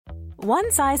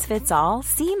One size fits all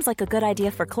seems like a good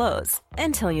idea for clothes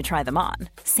until you try them on.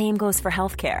 Same goes for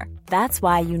healthcare. That's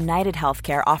why United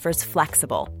Healthcare offers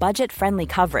flexible, budget-friendly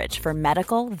coverage for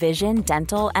medical, vision,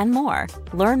 dental, and more.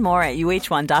 Learn more at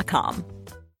uh1.com.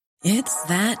 It's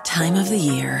that time of the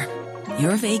year.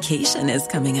 Your vacation is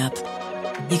coming up.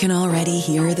 You can already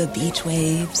hear the beach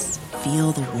waves,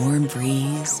 feel the warm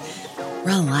breeze,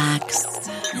 relax,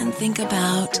 and think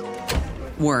about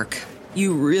work.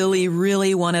 You really,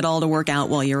 really want it all to work out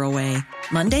while you're away.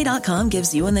 Monday.com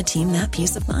gives you and the team that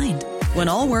peace of mind. When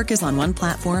all work is on one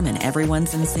platform and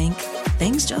everyone's in sync,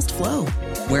 things just flow.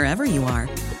 Wherever you are,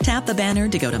 tap the banner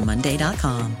to go to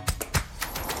Monday.com.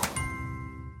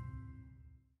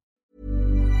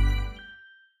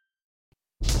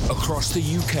 Across the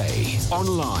UK,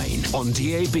 online, on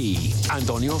DAB, and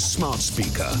on your smart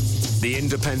speaker. The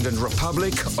Independent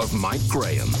Republic of Mike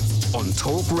Graham on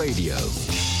Talk Radio.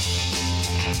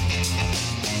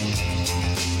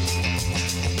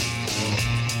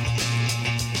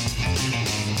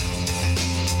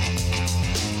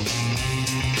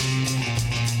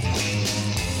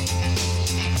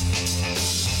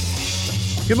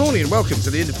 Good morning and welcome to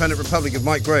the Independent Republic of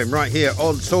Mike Graham right here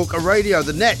on Talk Radio.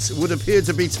 The net would appear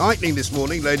to be tightening this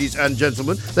morning, ladies and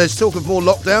gentlemen. There's talk of more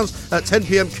lockdowns, at 10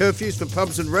 p.m. curfews for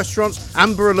pubs and restaurants,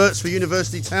 amber alerts for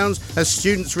university towns as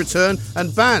students return,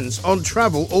 and bans on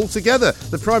travel altogether.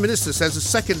 The Prime Minister says a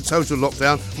second total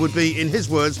lockdown would be, in his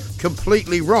words,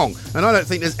 completely wrong. And I don't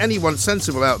think there's anyone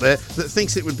sensible out there that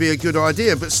thinks it would be a good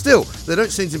idea. But still, there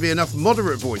don't seem to be enough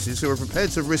moderate voices who are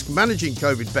prepared to risk managing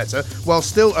COVID better while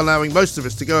still allowing most of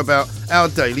us to go about our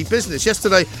daily business.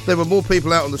 Yesterday, there were more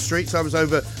people out on the streets. I was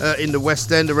over in the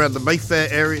West End around the Mayfair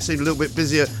area. It seemed a little bit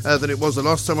busier than it was the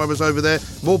last time I was over there.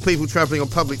 More people travelling on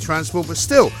public transport. But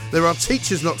still, there are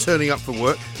teachers not turning up for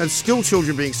work and school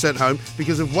children being sent home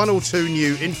because of one or two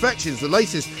new infections. The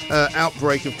latest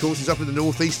outbreak, of course, is up in the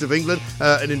northeast of England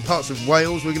and in parts of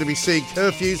Wales. We're going to be seeing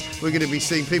curfews. We're going to be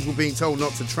seeing people being told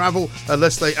not to travel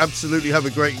unless they absolutely have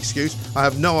a great excuse. I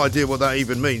have no idea what that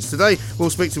even means. Today, we'll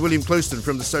speak to William Clouston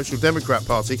from the Social Democrat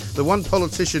Party, the one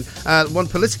politician, one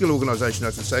political organisation, I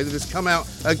should say, that has come out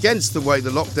against the way the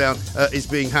lockdown is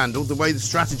being handled, the way the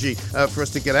strategy for us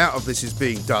to get out of this is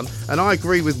being done. And I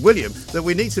agree with William that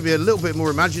we need to be a little bit more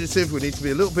imaginative, we need to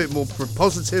be a little bit more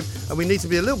positive, and we need to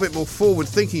be a little bit more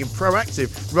forward-thinking and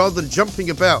proactive rather than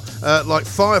jumping about like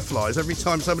fireflies every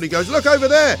time somebody goes, look over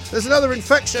there, there's another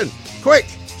infection. Quick,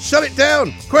 shut it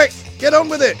down. Quick, get on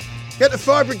with it. Get the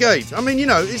fire brigade. I mean, you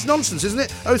know, it's nonsense, isn't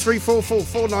it? 0344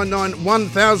 499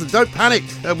 1000. Don't panic,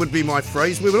 would be my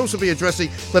phrase. We will also be addressing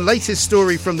the latest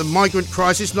story from the migrant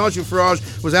crisis. Nigel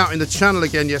Farage was out in the Channel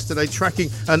again yesterday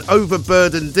tracking an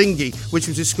overburdened dinghy which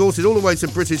was escorted all the way to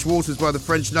British waters by the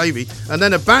French Navy and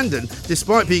then abandoned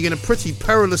despite being in a pretty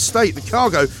perilous state. The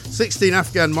cargo, 16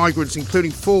 Afghan migrants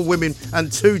including 4 women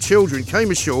and 2 children,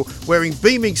 came ashore wearing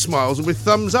beaming smiles and with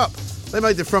thumbs up. They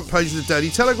made the front page of the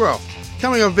Daily Telegraph.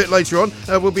 Coming up a bit later on,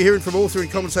 we'll be hearing from author and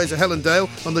commentator Helen Dale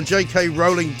on the J.K.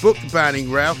 Rowling book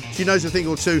banning row. She knows a thing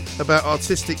or two about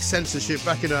artistic censorship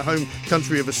back in her home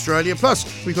country of Australia.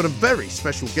 Plus, we've got a very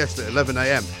special guest at 11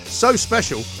 a.m. So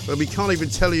special that we can't even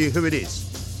tell you who it is.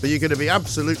 But you're going to be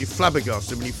absolutely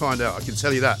flabbergasted when you find out, I can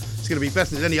tell you that. It's going to be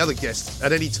better than any other guest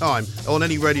at any time, on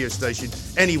any radio station,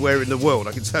 anywhere in the world,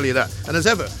 I can tell you that. And as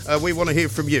ever, we want to hear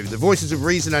from you, the voices of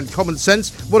reason and common sense.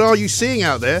 What are you seeing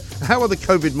out there? How are the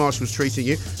COVID marshals treating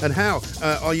you? And how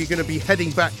are you going to be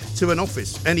heading back to an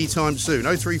office anytime soon?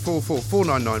 0344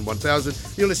 499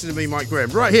 1000. You're listening to me, Mike Graham,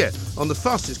 right here on the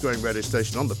fastest growing radio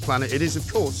station on the planet. It is, of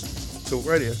course, Talk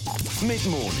Radio.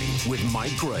 Mid-morning with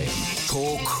Mike Graham.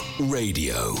 Talk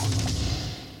Radio.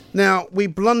 Now, we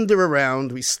blunder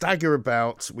around, we stagger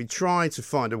about, we try to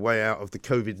find a way out of the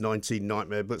COVID-19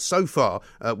 nightmare, but so far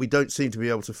we don't seem to be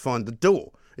able to find the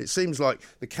door. It seems like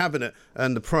the Cabinet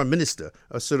and the Prime Minister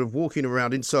are sort of walking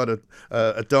around inside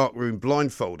a dark room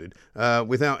blindfolded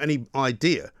without any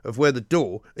idea of where the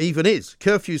door even is.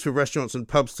 Curfews for restaurants and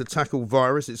pubs to tackle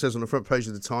virus, it says on the front page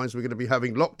of the Times. We're going to be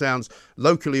having lockdowns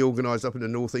locally organised up in the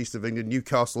northeast of England,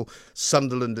 Newcastle,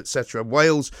 Sunderland, etc.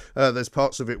 Wales, there's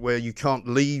parts of it where you can't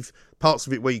leave, parts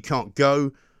of it where you can't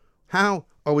go. How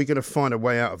are we going to find a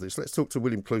way out of this? Let's talk to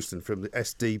William Clouston from the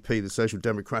SDP, the Social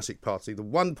Democratic Party, the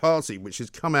one party which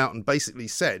has come out and basically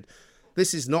said,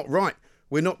 this is not right.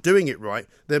 We're not doing it right.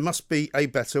 There must be a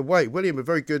better way. William, a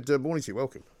very good morning to you.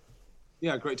 Welcome.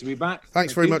 Yeah, great to be back.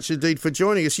 Thanks very much indeed for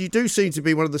joining us. You do seem to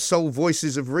be one of the sole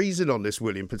voices of reason on this,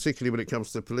 William, particularly when it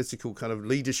comes to political kind of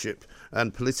leadership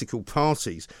and political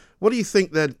parties. What do you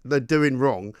think they're doing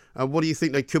wrong, and what do you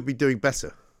think they could be doing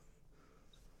better?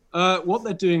 What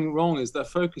they're doing wrong is they're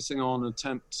focusing on an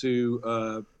attempt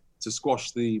to to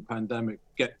squash the pandemic,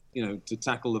 to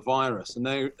tackle the virus, and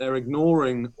they're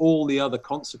ignoring all the other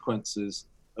consequences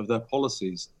of their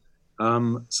policies.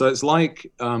 So it's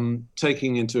like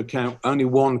taking into account only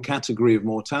one category of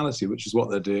mortality, which is what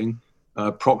they're doing,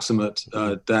 proximate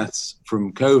deaths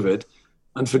from COVID,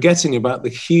 and forgetting about the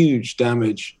huge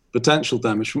potential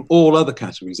damage from all other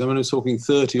categories. I mean, we're talking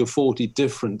 30 or 40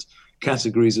 different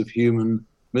categories of human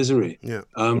misery. Yeah.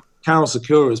 Carol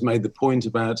Secura has made the point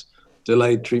about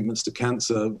delayed treatments to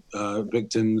cancer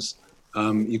victims.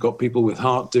 You've got people with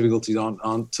heart difficulties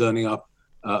aren't turning up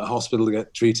at a hospital to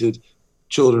get treated.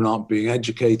 Children aren't being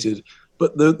educated.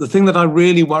 But the thing that I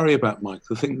really worry about, Mike,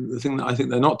 the thing that I think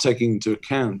they're not taking into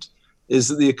account is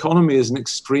that the economy is an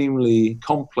extremely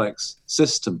complex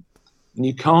system, and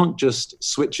you can't just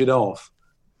switch it off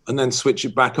and then switch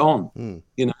it back on.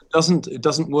 It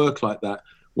doesn't work like that.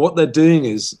 What they're doing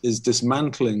is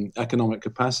dismantling economic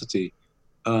capacity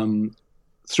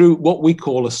through what we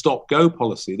call a stop-go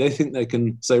policy. They think they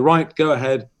can say, right, go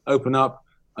ahead, open up,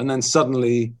 and then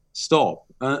suddenly stop.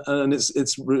 And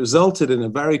it's resulted in a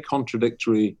very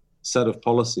contradictory set of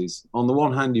policies. On the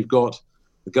one hand, you've got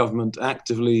the government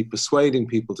actively persuading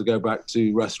people to go back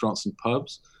to restaurants and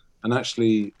pubs and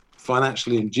actually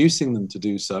financially inducing them to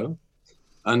do so.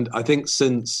 And I think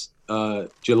since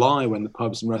July, when the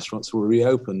pubs and restaurants were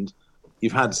reopened,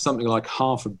 you've had something like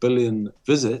 500 million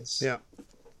visits. Yeah.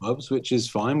 Pubs, which is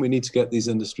fine. We need to get these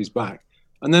industries back.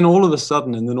 And then all of a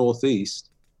sudden in the Northeast,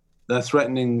 they're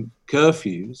threatening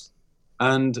curfews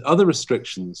and other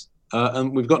restrictions.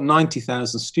 And we've got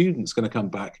 90,000 students going to come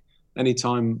back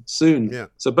anytime soon. Yeah.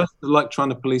 So best of luck trying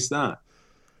to police that.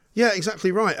 Yeah,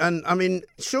 exactly right. And I mean,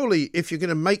 surely if you're going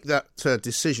to make that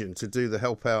decision to do the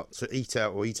help out to eat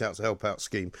out or eat out to help out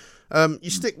scheme, you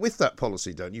stick with that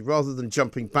policy, don't you, rather than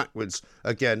jumping backwards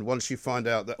again once you find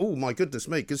out that, oh, my goodness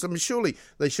me, because I mean, surely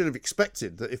they should have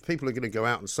expected that if people are going to go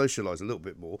out and socialise a little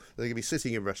bit more, they're going to be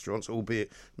sitting in restaurants,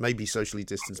 albeit maybe socially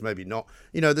distanced, maybe not.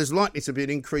 There's likely to be an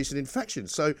increase in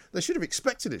infections. So they should have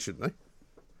expected it, shouldn't they?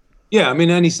 Yeah, I mean,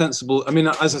 as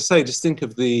I say, just think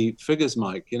of the figures,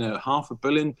 Mike. 500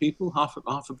 million people, half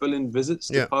a billion visits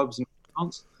to pubs and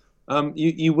restaurants.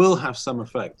 You will have some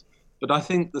effect. But I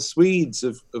think the Swedes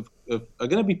are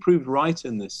going to be proved right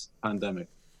in this pandemic.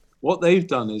 What they've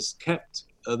done is kept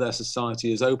their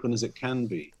society as open as it can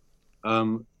be.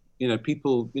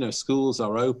 People, schools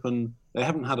are open. They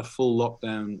haven't had a full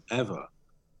lockdown ever.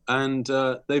 And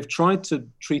they've tried to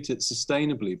treat it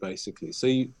sustainably, basically. So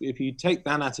if you take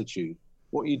that attitude,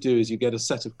 what you do is you get a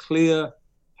set of clear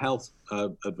health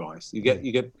advice. You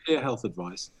get clear health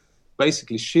advice.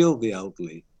 Basically, shield the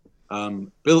elderly.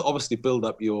 Build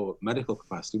up your medical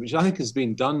capacity, which I think has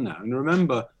been done now. And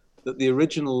remember that the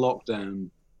original lockdown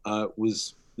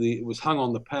was hung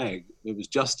on the peg. It was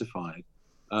justified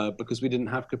because we didn't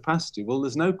have capacity. Well,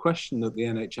 there's no question that the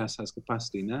NHS has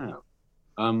capacity now.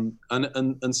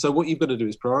 And so what you've got to do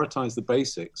is prioritise the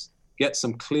basics, get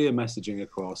some clear messaging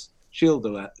across, shield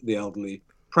the elderly,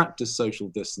 practice social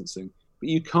distancing. But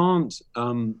you can't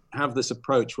have this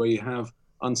approach where you have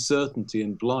uncertainty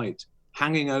and blight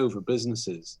hanging over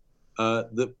businesses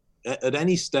that at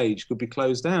any stage could be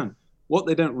closed down. What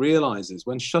they don't realise is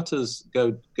when shutters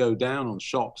go down on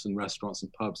shops and restaurants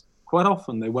and pubs, quite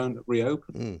often they won't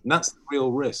reopen. And that's the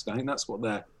real risk. I think that's what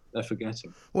they're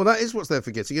forgetting. Well, that is what they're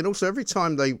forgetting. And also, every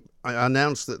time they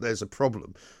announce that there's a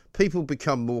problem, people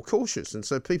become more cautious. And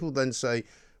so people then say,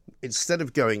 instead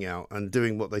of going out and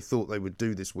doing what they thought they would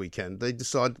do this weekend, they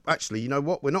decide, actually, you know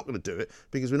what, we're not going to do it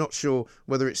because we're not sure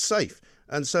whether it's safe.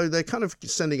 And so they're kind of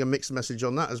sending a mixed message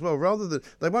on that as well, rather than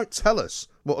they won't tell us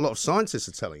what a lot of scientists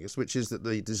are telling us, which is that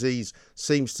the disease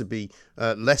seems to be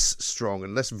less strong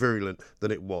and less virulent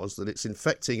than it was, that it's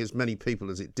infecting as many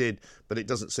people as it did, but it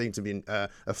doesn't seem to be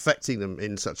affecting them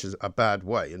in such a bad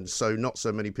way. And so not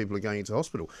so many people are going into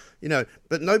hospital,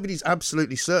 but nobody's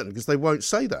absolutely certain because they won't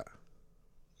say that.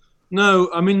 No,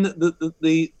 I mean,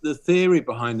 the theory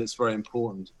behind it's very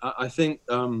important. I think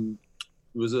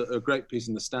there was a great piece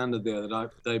in the Standard the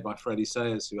other day by Freddie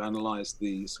Sayers, who analysed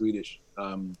the Swedish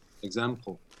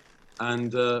example.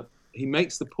 And he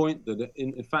makes the point that,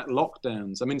 in fact,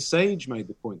 lockdowns, I mean, Sage made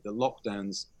the point that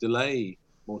lockdowns delay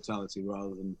mortality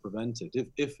rather than prevent it,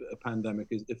 if a pandemic,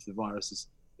 if the virus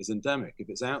is endemic, if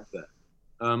it's out there.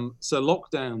 So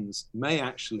lockdowns may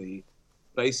actually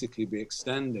basically be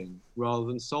extending rather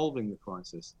than solving the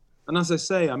crisis. And as I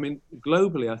say, I mean,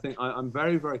 globally, I think I'm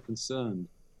very, very concerned.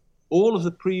 All of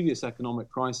the previous economic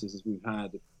crises we've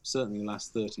had, certainly in the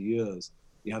last 30 years,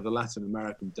 you had the Latin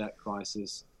American debt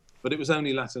crisis, but it was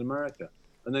only Latin America.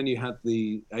 And then you had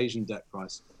the Asian debt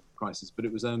crisis, but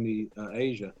it was only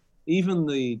Asia. even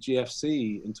the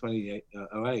GFC in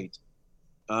 2008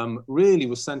 really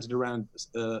was centered around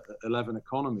 11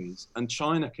 economies, and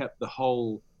China kept the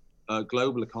whole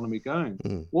global economy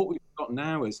going. What we've got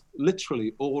now is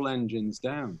literally all engines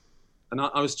down. And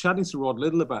I was chatting to Rod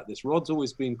Little about this. Rod's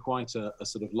always been quite a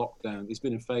sort of lockdown. He's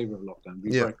been in favor of lockdown,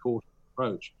 very cautious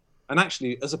approach. And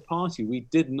actually, as a party, we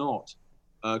did not,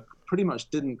 pretty much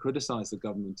didn't criticize the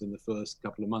government in the first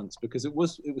couple of months, because it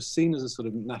was seen as a sort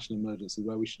of national emergency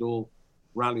where we should all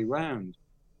rally round.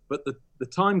 But the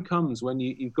time comes when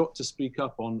you've got to speak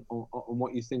up on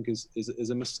what you think is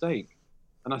a mistake.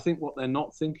 And I think what they're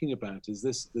not thinking about is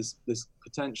this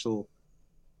potential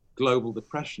global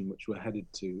depression which we're headed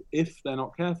to if they're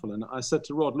not careful. And I said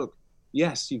to Rod, look,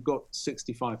 yes, you've got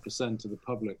 65% of the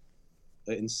public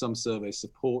in some surveys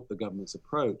support the government's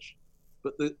approach,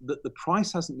 but the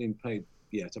price hasn't been paid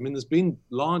yet. I mean, there's been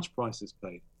large prices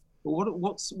paid, but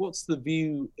what's the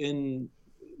view in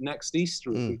next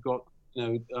Easter if we've got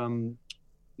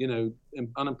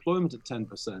unemployment at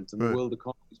 10% and the world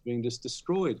economy is being just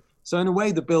destroyed? So in a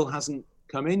way, the bill hasn't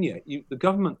come in yet. The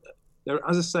government,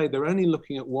 as I say, they're only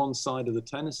looking at one side of the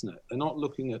tennis net. They're not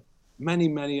looking at many,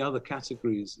 many other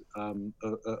categories of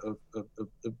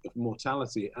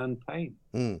mortality and pain.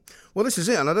 Well, this is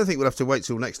it, and I don't think we'll have to wait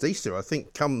till next Easter. I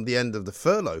think come the end of the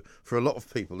furlough for a lot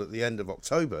of people at the end of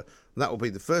October, that will be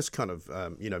the first kind of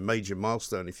major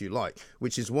milestone, if you like,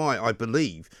 which is why I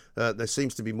believe there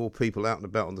seems to be more people out and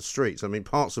about on the streets. I mean,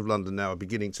 parts of London now are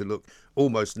beginning to look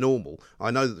almost normal.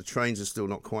 I know that the trains are still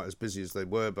not quite as busy as they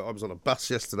were, but I was on a bus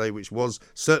yesterday which was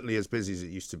certainly as busy as it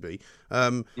used to be.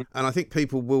 And I think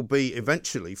people will be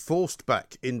eventually forced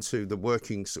back into the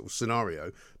working sort of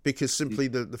scenario because simply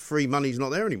the free money's not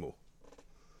there anymore.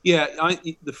 Yeah,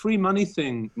 the free money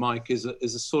thing, Mike, is a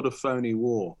sort of phony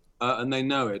war. And they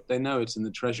know it. They know it in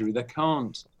the Treasury. They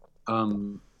can't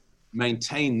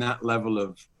maintain that level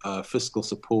of fiscal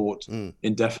support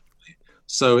indefinitely.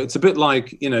 So it's a bit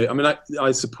like,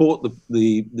 I support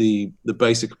the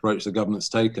basic approach the government's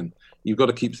taken. You've got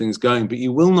to keep things going, but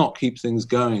you will not keep things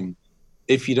going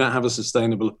if you don't have a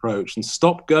sustainable approach. And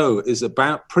stop-go is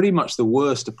about pretty much the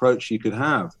worst approach you could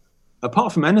have.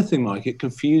 Apart from anything, Mike, it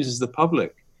confuses the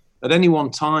public. At any one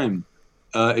time,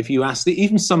 if you ask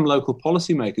even some local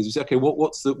policymakers, you say, okay,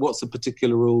 what's the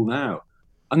particular rule now?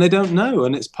 And they don't know.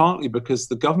 And it's partly because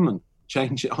the government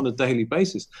change it on a daily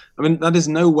basis. I mean, that is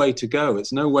no way to go.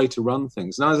 It's no way to run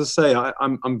things. Now, as I say,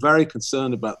 I'm very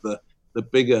concerned about the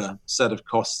bigger set of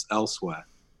costs elsewhere.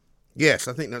 Yes,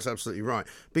 I think that's absolutely right.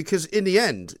 Because in the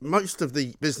end, most of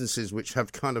the businesses which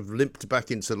have kind of limped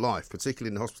back into life, particularly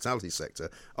in the hospitality sector,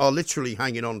 are literally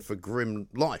hanging on for grim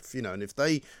life, and if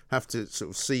they have to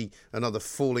sort of see another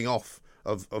falling off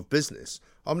of business,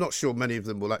 I'm not sure many of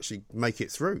them will actually make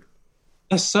it through.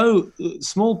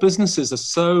 Small businesses are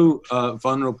so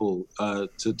vulnerable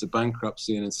to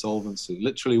bankruptcy and insolvency.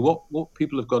 Literally, what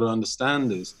people have got to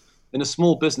understand is, in a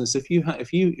small business, if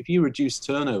you reduce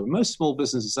turnover, most small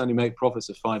businesses only make profits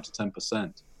of 5 to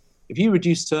 10%. If you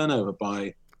reduce turnover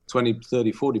by 20,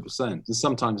 30, 40%, and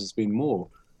sometimes it's been more,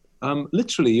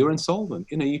 literally you're insolvent.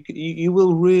 You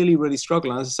will really, really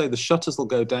struggle. And as I say, the shutters will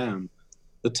go down.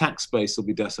 The tax base will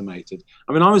be decimated.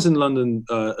 I mean, I was in London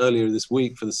earlier this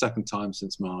week for the second time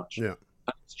since March. Yeah.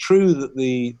 And it's true that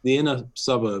the inner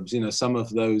suburbs, some of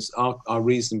those are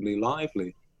reasonably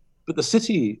lively, but the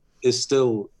city is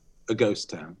still a ghost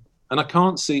town. And I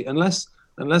can't see, unless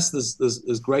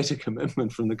there's greater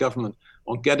commitment from the government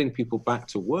on getting people back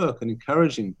to work and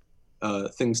encouraging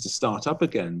things to start up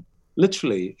again.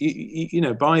 Literally,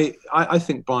 I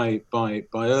think by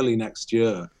early next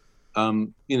year,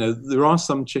 there are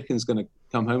some chickens going to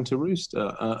come home to roost,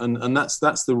 and that's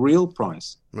the real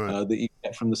price that you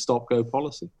get from the stop-go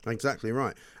policy. Exactly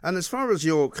right. And as far as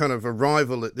your kind of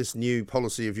arrival at this new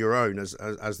policy of your own as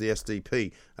the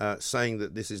SDP, saying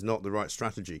that this is not the right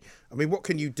strategy, I mean, what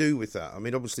can you do with that? I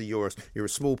mean, obviously you're a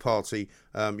small party,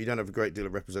 you don't have a great deal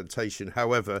of representation.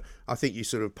 However, I think you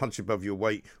sort of punch above your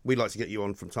weight. We like to get you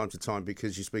on from time to time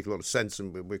because you speak a lot of sense,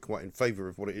 and we're quite in favour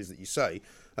of what it is that you say.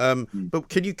 But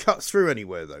can you cut through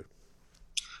anywhere, though?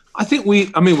 I think we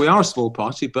are a small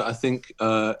party, but I think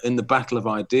in the battle of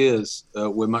ideas,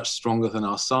 we're much stronger than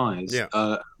our size. Yeah.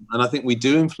 And I think we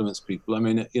do influence people. I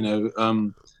mean,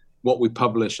 what we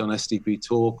publish on SDP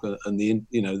Talk and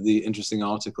the interesting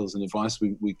articles and advice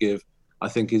we give, I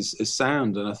think is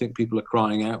sound. And I think people are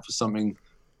crying out for something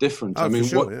different. Oh, I mean,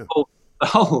 sure, the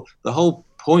whole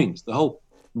point, the whole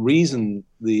reason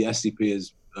the SDP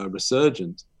is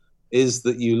resurgent is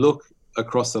that you look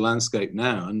across the landscape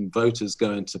now and voters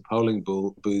go into polling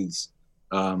booths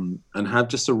and have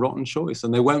just a rotten choice,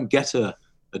 and they won't get a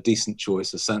a decent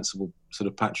choice, a sensible sort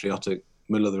of patriotic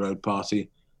middle of the road party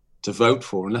to vote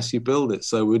for unless you build it.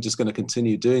 So we're just going to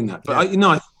continue doing that. But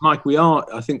Mike,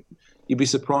 I think you'd be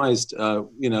surprised. A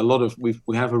lot of we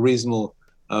have a reasonable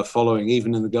following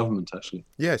even in the government, actually.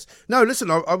 Yes. No,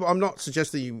 listen, I'm not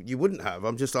suggesting you wouldn't have.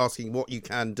 I'm just asking what you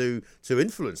can do to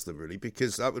influence them, really,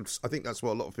 because I think that's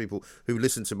what a lot of people who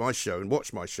listen to my show and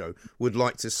watch my show would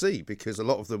like to see, because a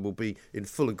lot of them will be in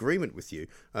full agreement with you,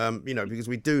 because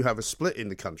we do have a split in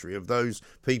the country of those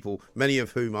people, many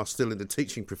of whom are still in the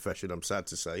teaching profession, I'm sad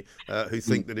to say, who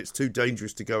think that it's too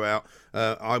dangerous to go out.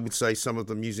 I would say some of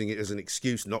them using it as an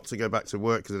excuse not to go back to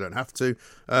work because they don't have to.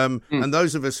 And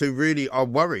those of us who really are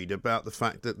worried about the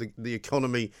fact that the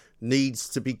economy needs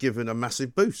to be given a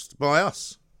massive boost by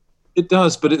us. It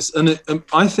does, but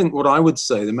I think what I would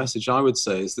say, the message I would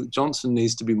say, is that Johnson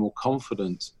needs to be more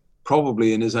confident,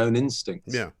 probably in his own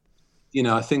instincts. Yeah.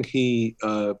 I think he.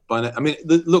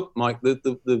 Look, Mike,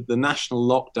 the national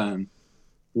lockdown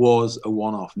was a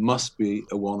one-off. Must be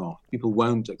a one-off. People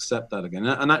won't accept that again.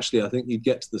 And actually, I think you'd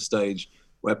get to the stage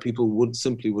where people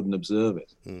wouldn't observe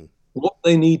it. What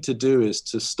they need to do is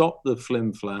to stop the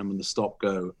flim-flam and the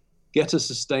stop-go, get a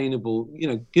sustainable,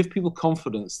 give people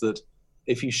confidence that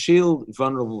if you shield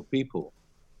vulnerable people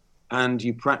and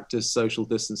you practice social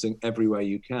distancing everywhere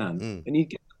you can, and you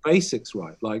get the basics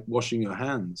right, like washing your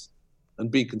hands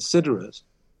and be considerate,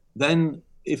 then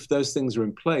if those things are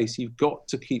in place, you've got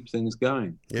to keep things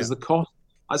going. Because the cost,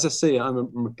 as I say, I'm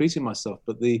repeating myself,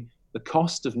 but the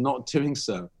cost of not doing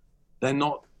so, they're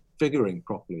not figuring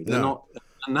properly. They're not.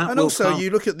 And also, you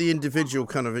look at the individual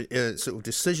kind of sort of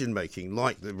decision-making,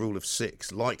 like the rule of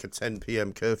 6, like a 10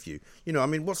 p.m. curfew.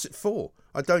 What's it for?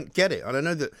 I don't get it. And I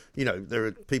know that, there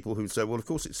are people who say, well, of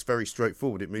course, it's very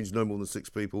straightforward. It means no more than 6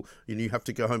 people. You have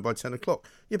to go home by 10 o'clock.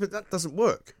 Yeah, but that doesn't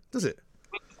work, does it?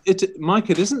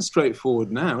 Mike, it isn't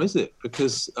straightforward now, is it?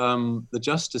 Because the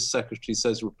Justice Secretary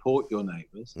says report your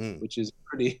neighbours, which is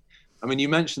pretty... you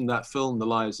mentioned that film, The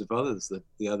Lives of Others,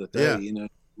 the other day,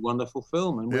 wonderful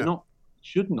film. And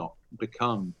should not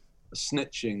become a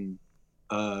snitching,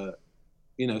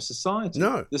 society.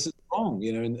 No, this is wrong.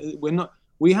 And we're not.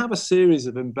 We have a series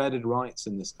of embedded rights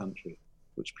in this country,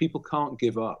 which people can't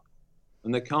give up,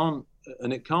 and it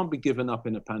can't be given up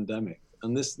in a pandemic.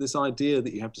 And this idea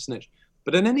that you have to snitch.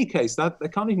 But in any case, that they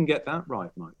can't even get that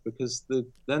right, Mike, because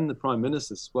then the Prime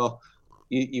Minister says, well,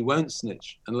 you won't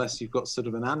snitch unless you've got sort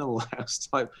of an Animal House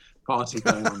type party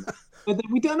going on. But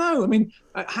we don't know.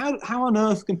 How on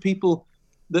earth can people...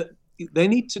 that they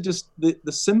need to just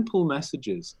the simple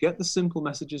messages, get the simple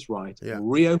messages right,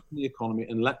 reopen the economy,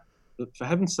 and for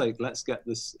heaven's sake, let's get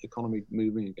this economy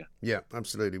moving again. Yeah,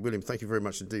 absolutely. William, thank you very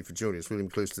much indeed for joining us. William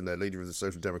Clouston there, leader of the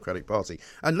Social Democratic Party.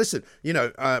 And listen,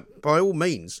 by all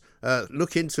means,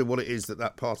 look into what it is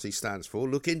that party stands for.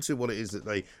 Look into what it is that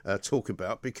they talk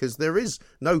about, because there is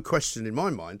no question in my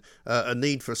mind a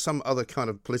need for some other kind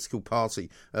of political party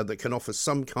that can offer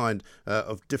some kind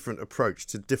of different approach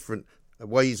to different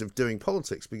ways of doing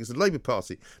politics, because the Labour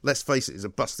Party, let's face it, is a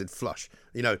busted flush.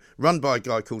 Run by a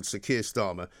guy called Sir Keir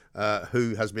Starmer,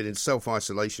 who has been in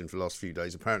self-isolation for the last few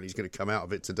days. Apparently he's going to come out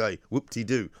of it today.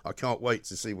 Whoop-de-doo. I can't wait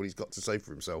to see what he's got to say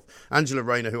for himself. Angela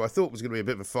Rayner, who I thought was going to be a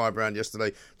bit of a firebrand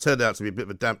yesterday, turned out to be a bit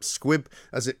of a damp squib,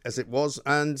 as it was.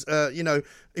 And,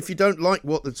 if you don't like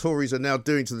what the Tories are now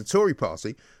doing to the Tory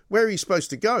party, where are you supposed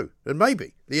to go? And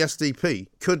maybe the SDP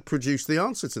could produce the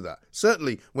answer to that.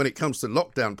 Certainly when it comes to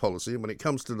lockdown policy and when it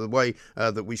comes to the way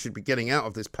that we should be getting out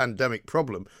of this pandemic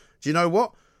problem, do you know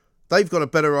what? They've got a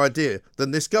better idea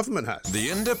than this government has. The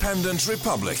Independent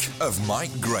Republic of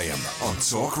Mike Graham on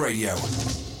Talk Radio.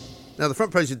 Now, the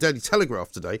front page of the Daily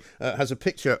Telegraph today has a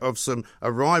picture of some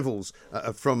arrivals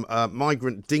from a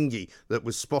migrant dinghy that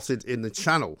was spotted in the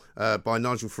Channel by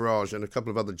Nigel Farage and a couple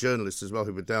of other journalists as well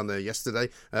who were down there yesterday.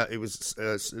 It was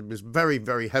very,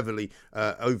 very heavily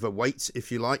overweight,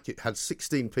 if you like. It had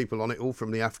 16 people on it, all from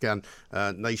the Afghan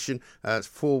nation.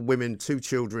 4 women, 2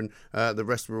 children. The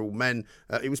rest were all men.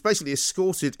 It was basically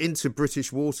escorted into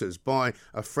British waters by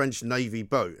a French Navy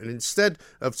boat. And instead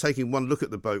of taking one look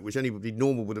at the boat, which anybody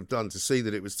normal would have done, to see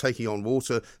that it was taking on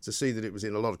water, to see that it was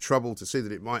in a lot of trouble, to see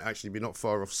that it might actually be not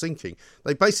far off sinking,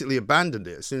 they basically abandoned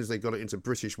it as soon as they got it into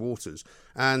British waters.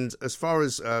 And as far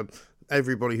as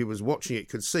everybody who was watching it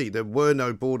could see, there were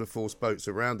no Border Force boats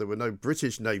around. There were no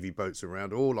British Navy boats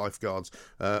around, or lifeguards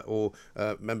or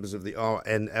members of the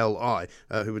RNLI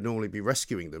who would normally be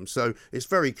rescuing them. So it's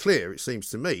very clear, it seems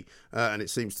to me, and it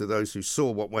seems to those who saw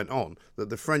what went on, that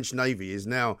the French Navy is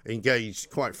now engaged,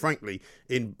 quite frankly,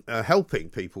 in helping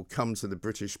people come to the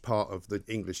British part of the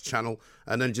English Channel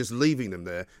and then just leaving them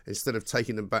there instead of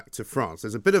taking them back to France.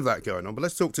 There's a bit of that going on. But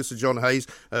let's talk to Sir John Hayes,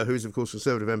 who is, of course,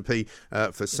 Conservative MP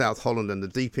for South Holland and the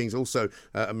Deepings, also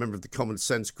a member of the Common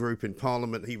Sense Group in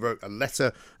Parliament. He wrote a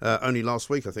letter only last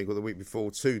week, I think, or the week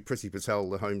before, to Priti Patel,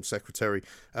 the Home Secretary,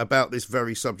 about this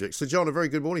very subject. Sir John, a very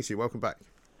good morning to you. Welcome back.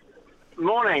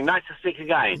 Morning, nice to speak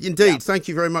again. Indeed, yeah. Thank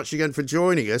you very much again for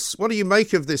joining us. What do you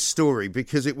make of this story?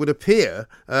 Because it would appear,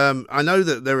 I know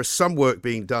that there is some work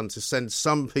being done to send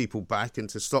some people back and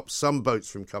to stop some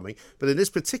boats from coming, but in this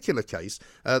particular case,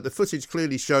 the footage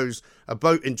clearly shows a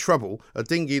boat in trouble, a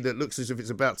dinghy that looks as if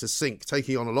it's about to sink,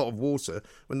 taking on a lot of water,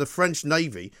 when the French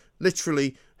Navy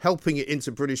literally helping it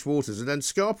into British waters and then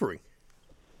scarpering.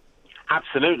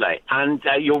 Absolutely, and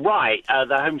you're right,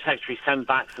 the Home Secretary sent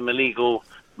back some illegal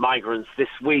migrants this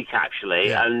week, actually,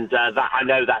 and that I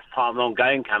know that's part of an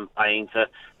ongoing campaign to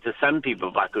send people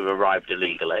back who've arrived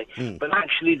illegally. But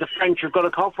actually, the French have got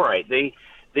to cooperate. The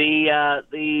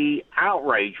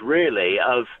outrage, really,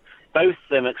 of both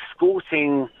them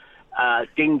escorting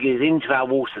dinghies into our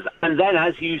waters and then,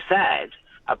 as you said,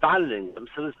 abandoning them.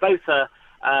 So there's both a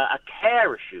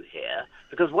care issue here,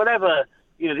 because whatever.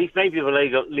 These may be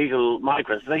legal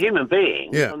migrants, they're human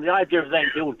beings, and the idea of them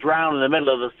all drown in the middle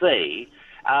of the sea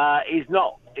is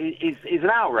an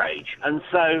outrage. And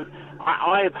so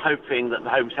I am hoping that the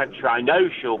Home Secretary, I know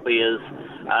she'll be as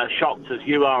shocked as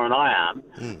you are and I am,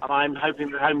 and I'm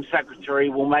hoping the Home Secretary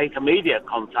will make immediate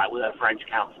contact with her French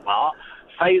counterpart,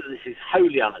 say that this is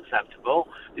wholly unacceptable,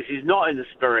 this is not in the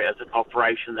spirit of the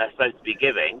cooperation they're supposed to be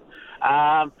giving,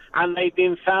 and they've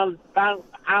been found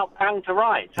to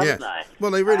rights, haven't they?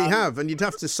 Well, they really have, and you'd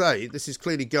have to say this is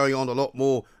clearly going on a lot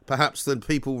more perhaps than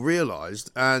people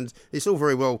realised, and it's all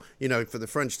very well, for the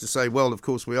French to say, well, of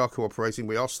course we are cooperating,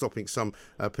 we are stopping some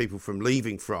people from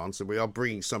leaving France, and we are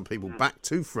bringing some people back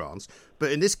to France,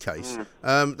 but in this case,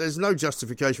 there's no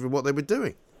justification for what they were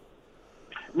doing.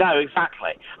 No,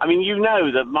 exactly. I mean,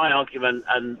 that my argument,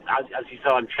 and as you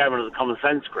said, I'm chairman of the Common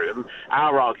Sense Group, and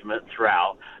our argument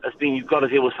throughout has been you've got to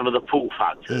deal with some of the pull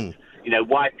factors.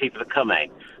 Why people are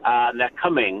coming. And they're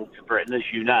coming to Britain, as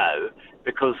you know,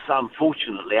 because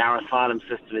unfortunately our asylum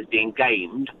system is being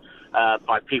gamed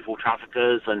by people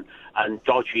traffickers and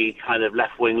dodgy kind of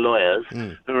left-wing lawyers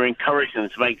who are encouraging them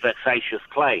to make vexatious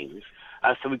claims.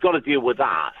 So we've got to deal with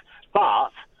that.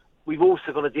 But we've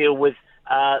also got to deal with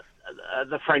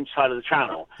the French side of the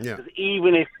Channel. Because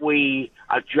even if we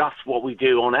adjust what we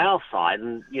do on our side,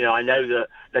 and, I know that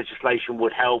legislation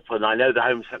would help, and I know the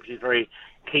Home Secretary is very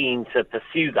keen to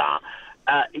pursue that,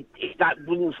 that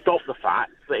wouldn't stop the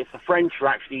fact that if the French are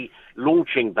actually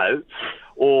launching boats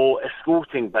or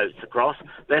escorting boats across,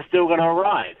 they're still going to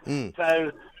arrive.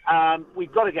 So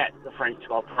we've got to get the French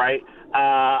to operate,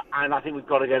 and I think we've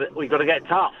got to get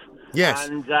tough. Yes,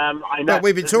 and I know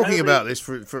we've been talking about this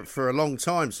for a long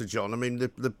time, Sir John. I mean,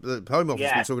 the Home Office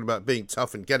has been talking about being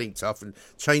tough and getting tough and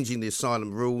changing the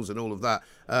asylum rules and all of that.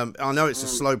 I know it's a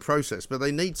slow process, but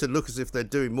they need to look as if they're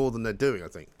doing more than they're doing, I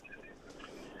think.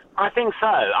 I think so.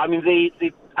 I mean,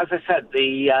 as I said,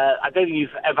 I don't think you've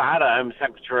ever had a Home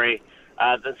Secretary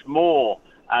that's more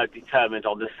determined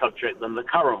on this subject than the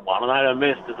current one, and I know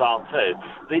ministers are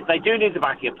too. They do need the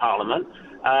backing of Parliament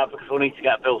because we'll need to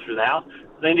get a bill through the House.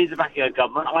 They need the backing of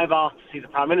government. I've asked to see the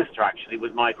Prime Minister, actually,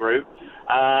 with my group,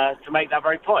 to make that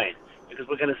very point, because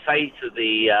we're going to say to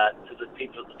the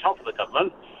people at the top of the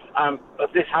government,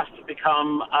 that this has to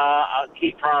become a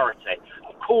key priority.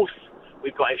 Of course,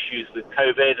 we've got issues with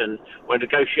COVID, and we're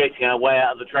negotiating our way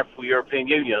out of the dreadful European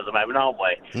Union at the moment, aren't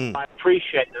we? I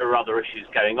appreciate there are other issues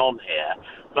going on here,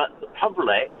 but the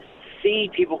public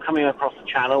see people coming across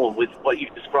the Channel, and with what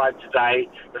you've described today,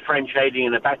 the French aiding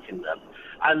and abetting them,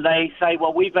 and they say,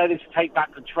 well, we voted to take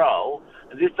back control,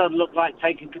 and this doesn't look like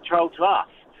taking control to us.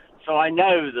 So I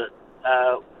know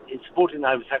that in supporting the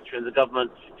Home Secretary and the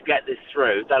government to get this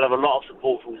through, they'll have a lot of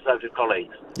support from Conservative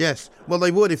colleagues. Yes, well,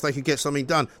 they would if they could get something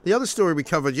done. The other story we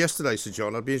covered yesterday, Sir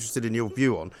John, I'd be interested in your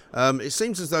view on. It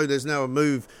seems as though there's now a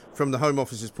move from the Home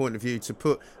Office's point of view to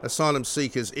put asylum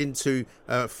seekers into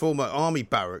former army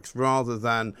barracks rather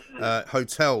than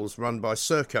hotels run by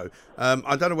Serco.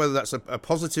 I don't know whether that's a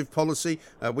positive policy.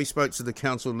 We spoke to the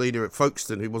council leader at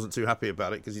Folkestone, who wasn't too happy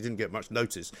about it because he didn't get much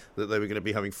notice that they were going to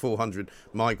be having 400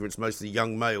 migrants, mostly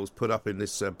young males, put up in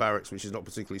this barracks, which is not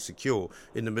particularly politically secure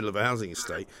in the middle of a housing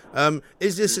estate.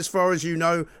 Is this, as far as you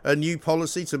know, a new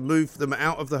policy to move them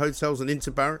out of the hotels and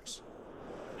into barracks?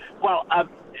 Well,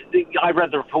 I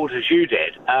read the report as you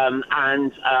did, and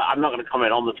I'm not going to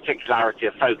comment on the particularity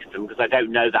of Folkestone because I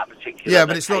don't know that particular Yeah,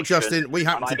 but it's location, not just in... We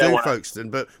happen to do Folkestone,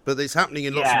 but it's happening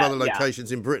in lots of other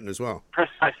locations in Britain as well.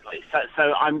 Precisely.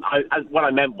 So what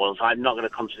I meant was I'm not going to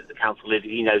contradict the council leader.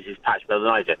 He knows his patch better than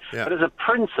I do. Yeah. But as a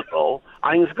principle,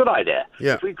 I think it's a good idea.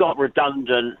 Yeah. If we've got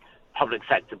redundant public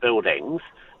sector buildings,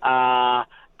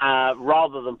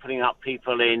 rather than putting up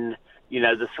people in...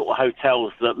 the sort of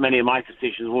hotels that many of my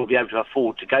constituents will be able to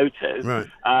afford to go to. Right.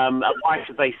 Why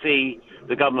should they see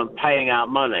the government paying out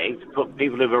money to put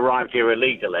people who've arrived here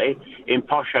illegally in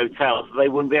posh hotels that they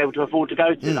wouldn't be able to afford to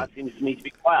go to? That seems to me to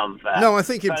be quite unfair. No, I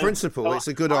think in principle it's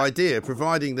a good idea,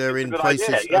 providing they're in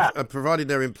places, providing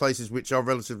they're in places which are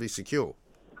relatively secure.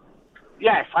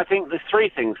 Yes, I think there's three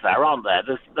things there, aren't there?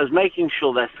 There's making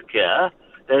sure they're secure.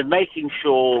 They're making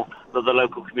sure that the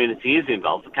local community is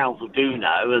involved. The council do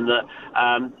know, and that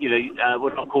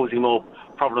we're not causing more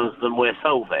problems than we're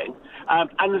solving.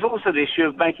 And there's also the issue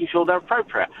of making sure they're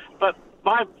appropriate. But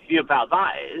my view about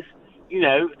that is,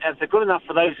 if they're good enough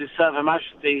for those who serve Her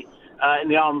Majesty in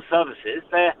the armed services,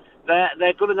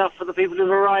 they're good enough for the people who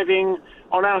are arriving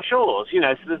on our shores. So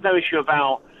there's no issue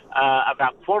about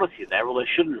quality there, or there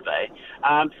shouldn't be.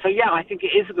 I think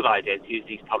it is a good idea to use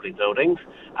these public buildings.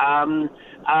 And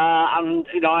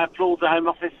I applaud the Home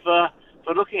Office for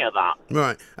looking at that.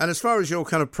 Right. And as far as your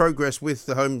kind of progress with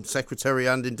the Home Secretary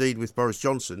and indeed with Boris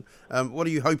Johnson, what are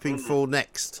you hoping for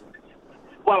next?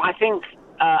 Well, I think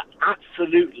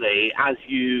absolutely, as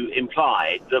you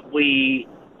implied, that we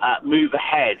move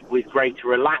ahead with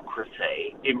greater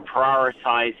alacrity in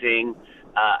prioritising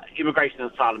immigration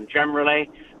and asylum generally,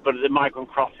 but the migrant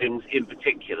crossings in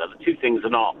particular. The two things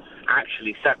are not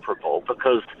actually separable,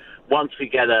 because once we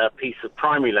get a piece of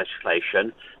primary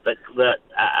legislation that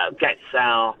gets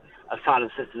our asylum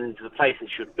system into the place it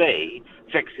should be,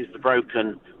 fixes the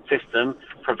broken system,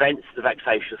 prevents the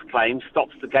vexatious claims,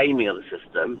 stops the gaming of the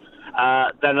system,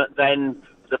 then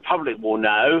the public will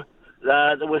know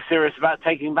that we're serious about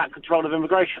taking back control of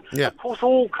immigration. Yeah. Of course,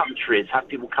 all countries have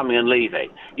people coming and leaving.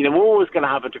 We're always going to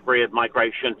have a degree of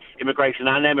migration, immigration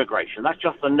and emigration. That's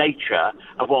just the nature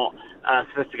of what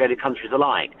sophisticated countries are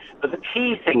like. But the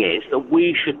key thing is that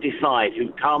we should decide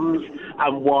who comes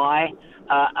and why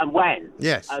and when.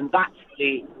 Yes. And that's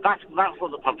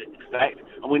what the public expect.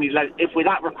 And we need, if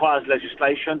that requires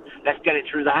legislation, let's get it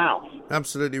through the House.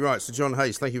 Absolutely right. Sir John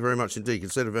Hayes, thank you very much indeed.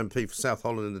 Conservative MP for South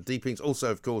Holland and the Deepings.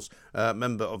 Also, of course,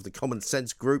 member of the Common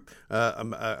Sense Group,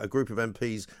 a group of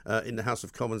MPs in the House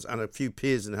of Commons and a few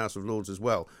peers in the House of Lords as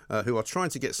well, who are trying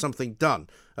to get something done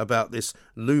about this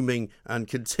looming and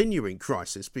continuing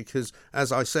crisis, because,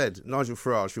 as I said, Nigel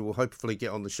Farage, who will hopefully get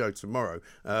on the show tomorrow,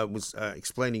 was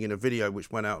explaining in a video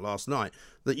which went out last night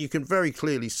that you can very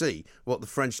clearly see what the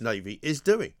French Navy is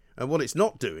doing. And what it's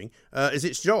not doing is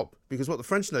its job, because what the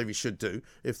French Navy should do,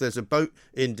 if there's a boat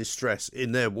in distress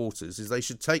in their waters, is they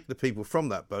should take the people from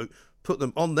that boat, put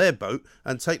them on their boat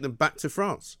and take them back to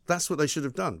France. That's what they should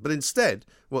have done. But instead,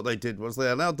 what they did was they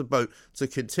allowed the boat to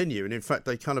continue, and in fact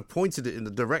they kind of pointed it in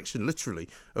the direction, literally,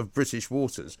 of British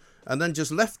waters, and then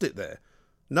just left it there,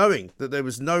 knowing that there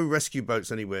was no rescue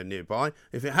boats anywhere nearby.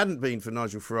 If it hadn't been for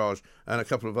Nigel Farage and a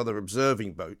couple of other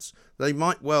observing boats, they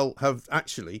might well have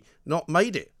actually not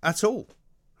made it at all.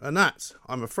 And that,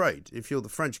 I'm afraid, if you're the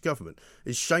French government,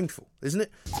 is shameful, isn't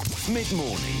it?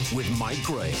 Mid-morning with Mike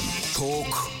Graham.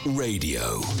 Talk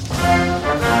Radio.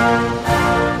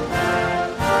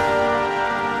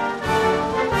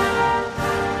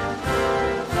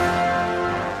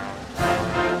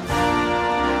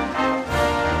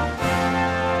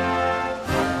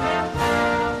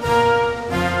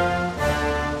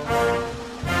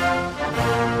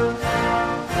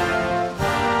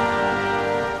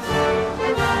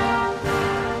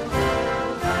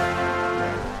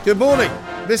 Good morning,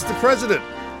 Mr. President.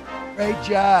 Great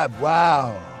job.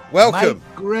 Wow. Welcome.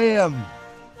 Mike Graham.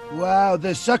 Wow,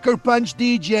 the Sucker Punch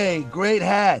DJ. Great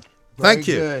hat. Thank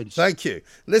you. Good. Thank you.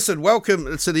 Listen,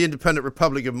 welcome to the Independent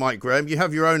Republic of Mike Graham. You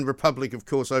have your own republic, of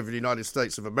course, over the United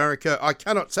States of America. I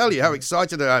cannot tell you how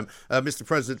excited I am, Mr.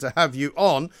 President, to have you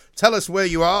on. Tell us where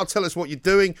you are, tell us what you're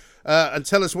doing, and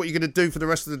tell us what you're going to do for the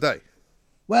rest of the day.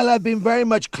 Well, I've been very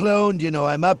much cloned,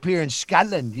 I'm up here in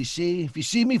Scotland, you see. If you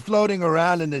see me floating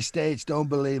around in the States, don't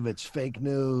believe it's fake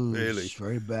news. Really? It's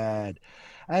very bad.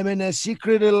 I'm in a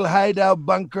secret little hideout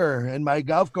bunker in my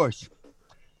golf course.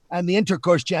 I'm the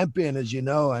intercourse champion, as you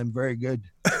know. I'm very good.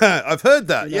 I've heard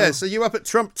that. You know? Yeah. So you up at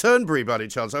Trump Turnberry, by any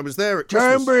chance? I was there at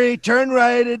Christmas. Turnberry, turn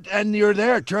right, and you're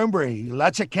there, Turnberry.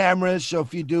 Lots of cameras, so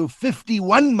if you do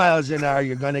 51 miles an hour,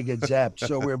 you're going to get zapped.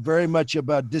 So we're very much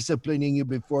about disciplining you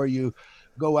before you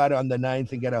go out on the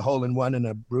 9th and get a hole in one and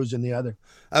a bruise in the other.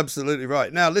 Absolutely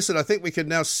right. Now, listen, I think we can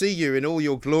now see you in all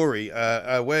your glory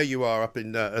where you are up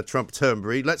in Trump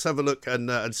Turnberry. Let's have a look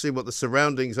and see what the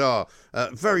surroundings are.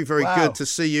 Very, very good to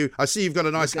see you. I see you've got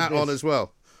a nice hat on as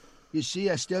well. You see,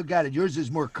 I still got it. Yours is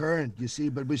more current, you see,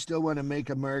 but we still want to make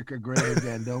America great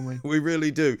again, don't we? We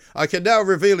really do. I can now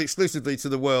reveal exclusively to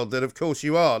the world that, of course,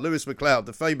 you are Lewis MacLeod,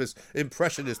 the famous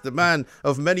impressionist, the man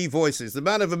of many voices, the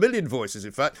man of a million voices,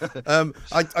 in fact.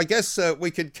 I guess we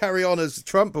could carry on as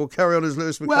Trump or carry on as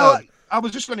Lewis MacLeod. Well, I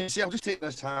was just going to say, I'll just take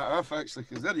this hat off, actually,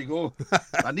 because there you go.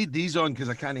 I need these on because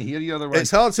I can't hear you otherwise.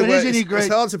 It's hard to wear. It's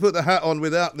hard to put the hat on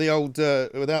without the old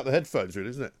without the headphones, really,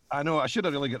 isn't it? I know. I should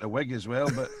have really got the wig as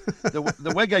well, but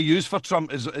the wig I use for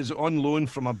Trump is on loan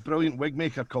from a brilliant wig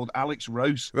maker called Alex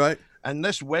Rouse. Right. And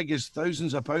this wig is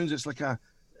thousands of pounds. It's like I've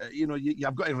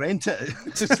got to rent it.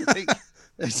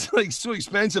 It's like so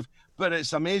expensive, but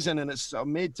it's amazing, and it's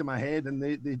made to my head, and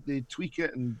they tweak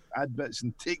it and add bits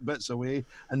and take bits away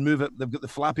and move it. They've got the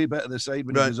flappy bit at the side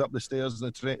when it goes up the stairs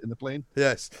in the plane.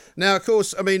 Yes. Now, of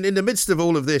course, I mean, in the midst of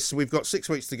all of this, we've got 6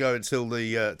 weeks to go until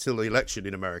the election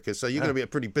in America, so you're going to be a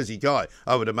pretty busy guy,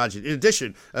 I would imagine. In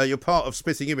addition, you're part of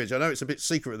Spitting Image. I know it's a bit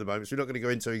secret at the moment, so we're not going to go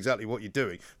into exactly what you're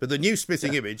doing, but the new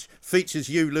Spitting Image features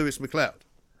you, Lewis MacLeod.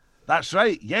 That's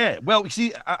right, yeah. Well, you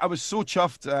see, I was so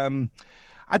chuffed.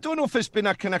 I don't know if it's been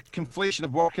a kind of conflation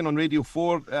of working on Radio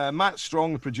 4. Matt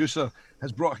Strong, the producer,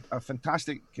 has brought a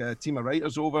fantastic team of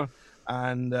writers over.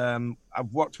 And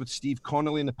I've worked with Steve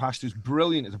Connolly in the past, who's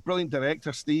brilliant. He's a brilliant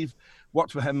director, Steve.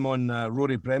 Worked with him on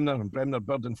Rory Bremner and Bremner,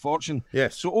 Bird and Fortune.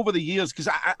 Yes. So over the years, because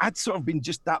I'd sort of been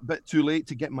just that bit too late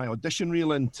to get my audition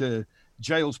reel into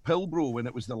Giles Pilbrow when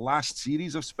it was the last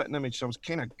series of Spitting Image. So I was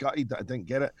kind of gutted that I didn't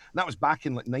get it. And that was back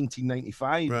in like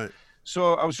 1995. Right.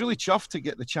 So I was really chuffed to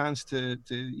get the chance to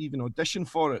even audition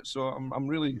for it. So I'm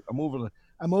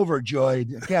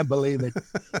overjoyed. I can't believe it.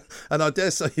 And I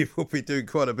dare say you will be doing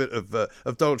quite a bit of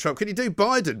Donald Trump. Can you do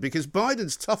Biden? Because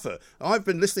Biden's tougher. I've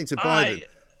been listening to Biden.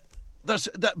 Well,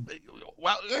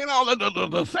 you know,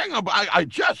 the thing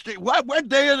about what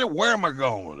day is it? Where am I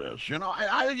going with this? You know,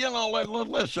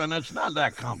 listen, it's not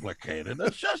that complicated.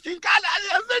 It's just there's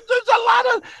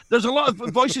a lot of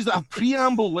voices that have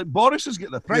preamble. Like Boris has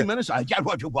got the Prime Minister.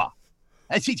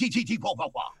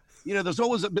 You know, there's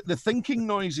always the thinking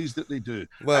noises that they do.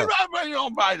 Well,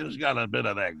 Biden's got a bit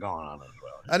of that going on as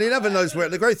well. And he never knows where.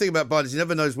 The great thing about Biden is he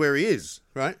never knows where he is,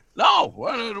 right? No.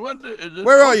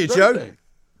 Where are you, Joe?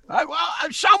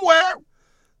 I'm somewhere.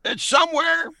 It's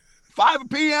somewhere. 5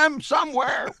 p.m.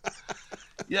 somewhere.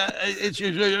 Yeah, it's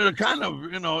kind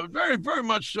of, you know, very, very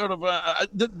much sort of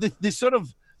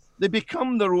they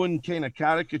become their own kind of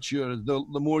caricature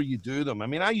the more you do them. I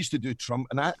mean, I used to do Trump,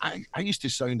 and I used to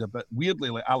sound a bit weirdly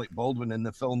like Alec Baldwin in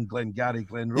the film Glengarry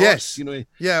Glen Ross. Yes, you know.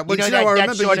 Yeah, well, I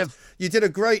remember you did a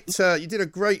great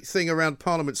thing around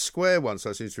Parliament Square once.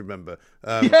 I seem to remember.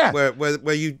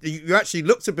 Where you actually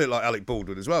looked a bit like Alec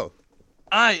Baldwin as well.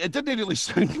 It didn't really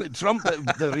sound like Trump,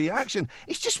 the reaction.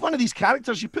 It's just one of these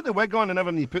characters. You put the wig on and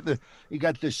everything. You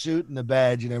got the suit and the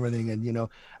badge and everything, and you know.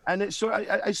 And it's so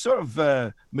I sort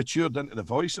of matured into the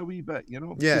voice a wee bit, you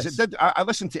know. Yes. It did. I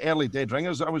listened to early Dead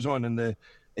Ringers that I was on, and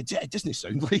it doesn't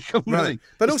sound like him, really. Right.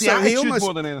 But it's also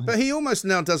he almost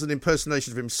now does an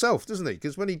impersonation of himself, doesn't he?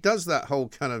 Because when he does that whole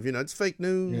kind of, you know, it's fake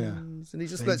news, and he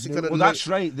just lets it kind of. Well, that's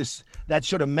right. That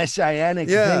sort of messianic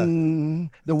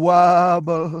thing, the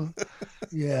wobble.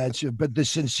 Yeah, but the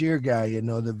sincere guy, you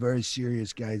know, the very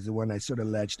serious guy is the one I sort of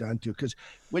latched onto. Because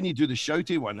when you do the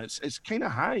shouty one, it's kind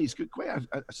of high. He's got quite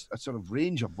a sort of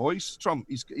range of voice. Trump,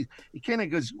 he kind of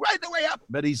goes right the way up,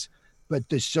 but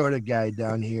the sort of guy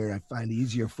down here I find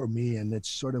easier for me, and it's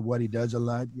sort of what he does a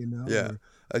lot, you know. Yeah,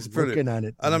 it's brilliant. Working on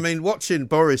it. And I mean, watching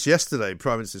Boris yesterday,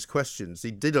 Prime Minister's Questions,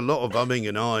 he did a lot of umming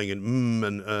and ahhing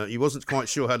and he wasn't quite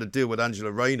sure how to deal with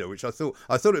Angela Rayner, which I thought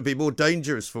it'd be more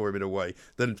dangerous for him in a way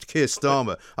than Keir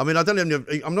Starmer. I mean,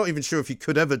 I'm not even sure if he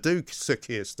could ever do Sir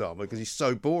Keir Starmer because he's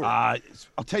so boring.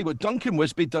 I'll tell you what, Duncan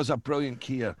Wisby does a brilliant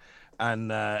Keir.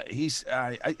 And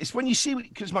it's when you see,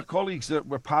 because my colleagues that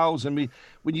were pals, and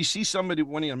when you see somebody,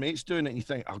 one of your mates doing it, and you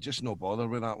think, I'll just no bother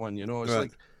with that one, you know. It's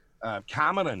like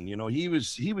Cameron, you know, he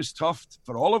was tough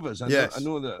for all of us. Yes. I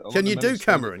know that. Can you do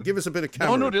Cameron? Give us a bit of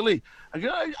Cameron. No, not really.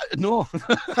 No.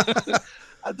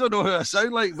 I don't know who I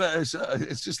sound like, but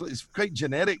it's just it's quite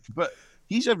generic. But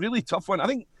he's a really tough one. I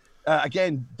think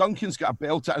Again, Duncan's got a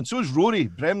belter, and so is Rory.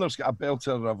 Bremner's got a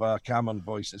belter of a Cameron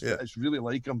voice. It's really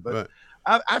like him. But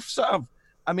I've sort of,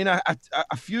 I mean, a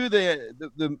few of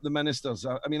the ministers.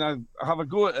 I mean, I have a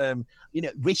go at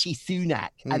Rishi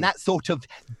Sunak and that sort of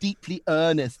deeply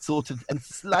earnest sort of and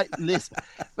slight lisp.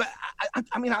 But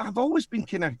I mean, I've always been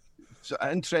kind of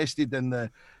interested in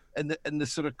the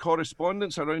sort of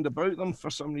correspondence around about them for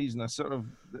some reason. I've sort of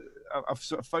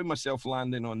found myself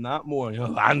landing on that more.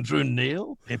 Andrew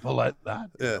Neil, people like that.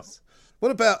 Yes.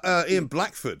 What about Ian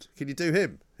Blackford? Can you do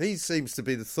him? He seems to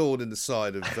be the thorn in the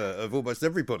side of almost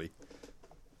everybody.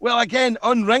 Well, again,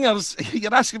 on ringers,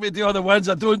 you're asking me to do other ones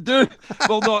I don't do.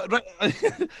 Well, no,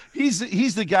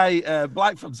 he's the guy.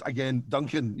 Blackford's again.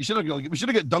 Duncan. We should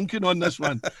have got Duncan on this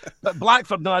one. But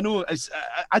Blackford, no, I know.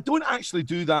 I don't actually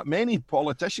do that many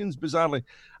politicians, bizarrely.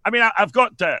 I mean, I've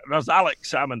got there's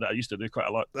Alex Salmond that I used to do quite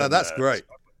a lot. That's great.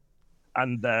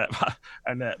 And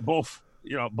both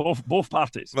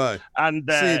parties. Right. And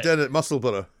see you down at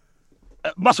Musselburgh.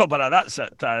 Musselburgh, that's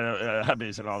it.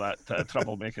 Hibbies and all that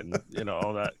troublemaking,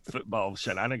 all that football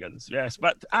shenanigans. Yes,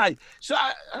 but I'm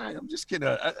just kind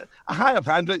of a high up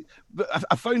hand. But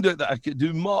I found out that I could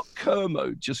do Mark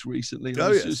Kermode just recently. I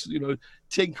was just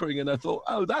tinkering, and I thought,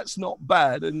 that's not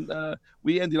bad, and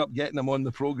we ended up getting him on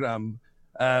the programme.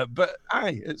 But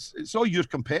it's all your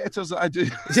competitors that I do.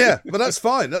 Yeah, but that's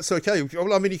fine. That's okay.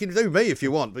 Well, I mean, you can do me if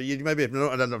you want, but you maybe have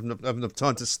not have enough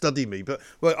time to study me. But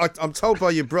I'm told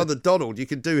by your brother Donald you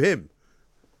can do him.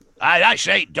 That's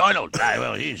right, Donald.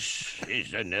 Well, he's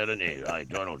in there, isn't he?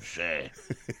 Donald's. The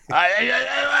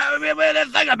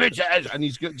thing about it is, and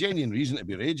he's got genuine reason to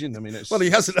be raging. I mean,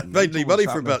 he hasn't made any money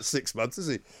for about 6 months, has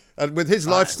he? And with his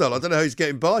lifestyle, I don't know how he's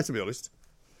getting by, to be honest.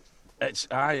 It's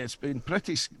been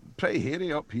pretty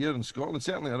hairy up here in Scotland,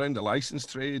 certainly around the licence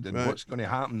trade and what's going to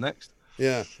happen next.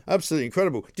 Yeah, absolutely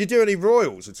incredible. Do you do any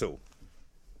royals at all?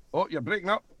 Oh, you're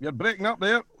breaking up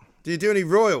there. Do you do any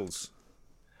royals?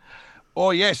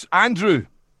 Oh, yes, Andrew.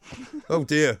 Oh,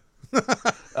 dear.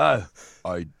 I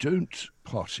don't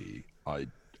party. I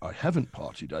haven't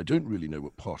partied. I don't really know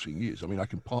what partying is. I mean, I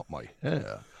can part my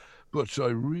hair, but I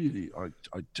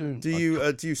don't. Do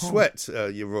you sweat,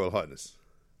 Your Royal Highness?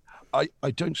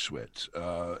 I don't sweat.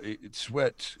 It's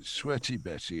sweaty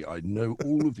Betty. I know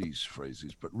all of these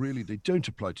phrases, but really they don't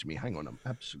apply to me. Hang on, I'm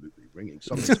absolutely ringing.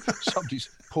 Somebody's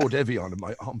poured Evian in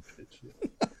my armpit.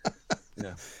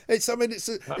 Yeah. It's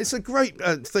a great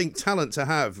talent to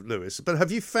have, Lewis. But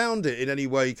have you found it in any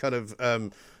way kind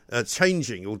of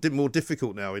changing or more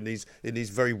difficult now in these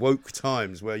very woke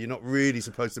times where you're not really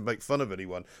supposed to make fun of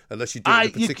anyone unless you do it in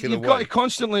a particular way? You've got to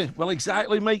constantly, well,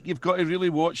 exactly, Mike. You've got to really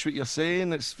watch what you're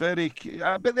saying. It's very,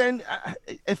 but then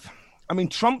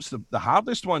Trump's the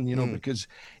hardest one, because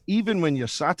even when you're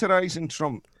satirising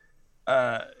Trump,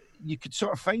 you could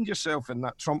sort of find yourself in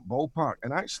that Trump ballpark,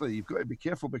 and actually you've got to be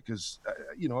careful because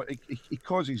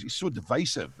he's so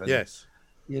divisive. And, yes.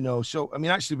 So I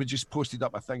mean, actually, we just posted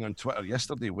up a thing on Twitter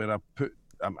yesterday where I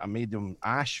made him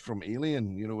Ash from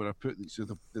Alien. Where I put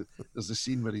there's a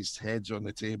scene where his head's on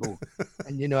the table,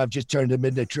 and I've just turned him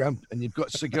into Trump, and you've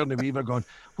got Sigourney Weaver going,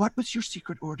 "What was your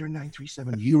secret order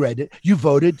 937? You read it, you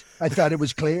voted. I thought it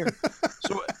was clear."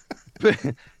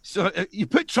 So you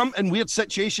put Trump in weird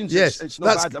situations. Yes, it's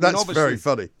not bad. That's very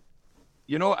funny.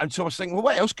 And so I was thinking, well,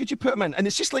 what else could you put him in? And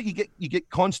it's just like you get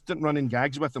constant running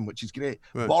gags with him, which is great.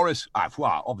 Right. Boris,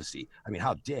 obviously, I mean,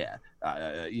 how dare,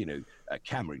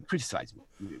 Cameron criticise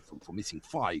me for missing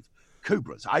 5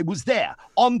 cobras. I was there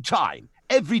on time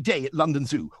every day at London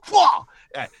Zoo. I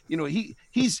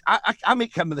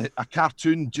make him a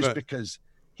cartoon just because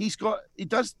he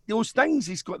does those things.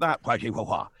 He's got that,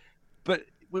 but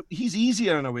he's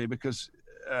easier in a way because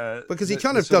he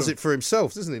kind of does it for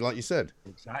himself, doesn't he? Like you said,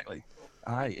 exactly.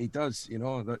 Aye, he does.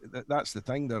 That's the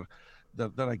thing.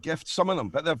 They're a gift. Some of them,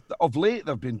 but of late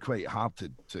they've been quite hard to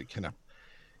kind of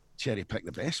cherry pick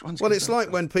the best ones. Well, it's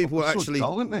like when people actually. So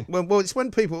dull, aren't they? Well, it's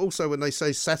when people also when they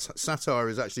say satire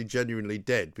is actually genuinely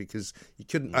dead because you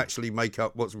couldn't actually make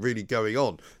up what's really going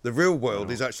on. The real world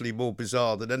is actually more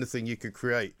bizarre than anything you could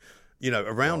create,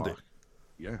 around it.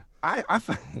 Yeah,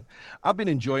 I've been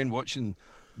enjoying watching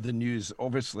the news.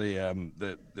 Obviously,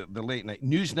 the late night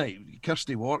news night.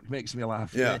 Kirsty Wark makes me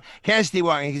laugh. Yeah, Kirsty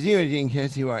Wark. Because you were doing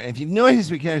Kirsty Wark. If you've noticed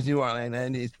with Kirsty Wark,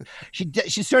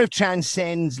 she sort of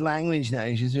transcends language now.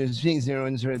 She sort of speaks their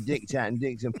own sort of dictate and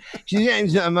dictum. She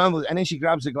sort of mumbles, and then she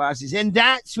grabs the glasses, and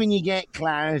that's when you get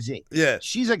clarity. Yeah,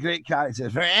 she's a great character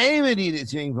for anybody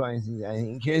that's doing voices. I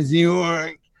think Kirsty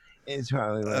Wark It's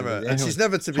probably right. And she's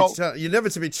never to be. You're never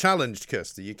to be challenged,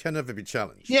 Kirsty. You can never be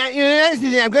challenged. Yeah, that's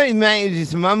the thing. I've got to admit,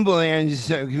 just mumble there and just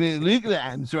sort of look like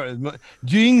I'm sort of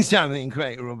doing something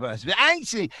quite robust. But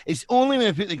actually, it's only when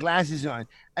I put the glasses on.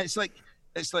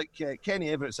 It's like Kenny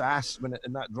Everett's ass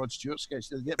in that Rod Stewart sketch.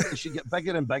 She get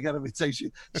bigger and bigger every time she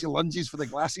lunges for the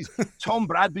glasses. Tom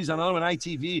Bradby's another one,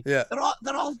 ITV. Yeah,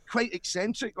 they're all quite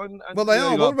eccentric. Well, they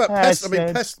are. What about Peston? I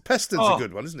mean, Peston's a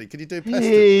good one, isn't he? Can you do Peston?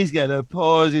 He's got the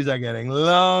pauses are getting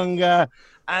longer,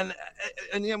 and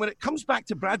yeah, when it comes back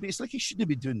to Bradby, it's like he shouldn't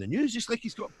be doing the news. It's like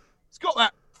he's got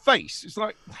that face. It's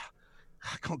like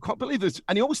I can't believe this.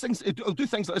 And he always thinks he'll do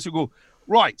things like this. He'll go,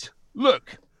 right,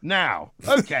 look now,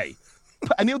 okay.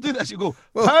 And he'll do this. He'll go,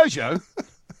 Peugeot.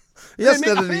 He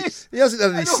hasn't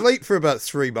had any sleep for about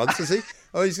 3 months, has he?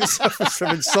 Oh, he's suffers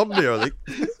from insomnia, I think.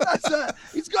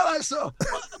 He's got that sort of,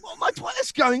 what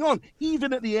is going on?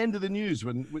 Even at the end of the news,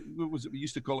 when we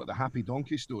used to call it the happy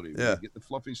donkey story. Yeah. We get the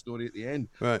fluffy story at the end.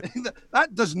 Right.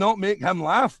 That does not make him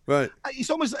laugh. Right. He's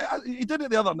almost, he did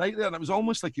it the other night there, and it was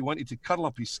almost like he wanted to curl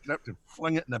up his script and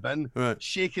fling it in the bin, right,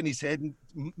 shaking his head and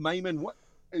miming what's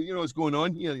going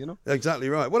on here, Exactly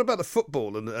right. What about the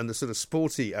football and the sort of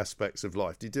sporty aspects of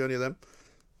life? Do you do any of them?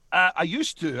 I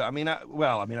used to.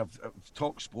 I've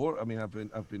talked sport. I mean,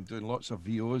 I've been doing lots of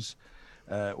VOs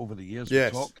over the years.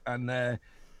 Yes. Talk and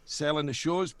selling the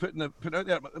shows, putting out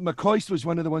there. McCoist was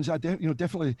one of the ones I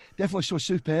definitely so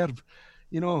superb.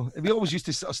 We always used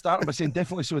to sort of start by saying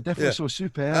definitely so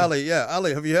superb. Ali,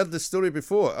 have you heard this story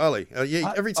before, Ali?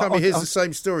 Every time he hears the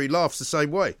same story, he laughs the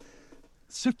same way.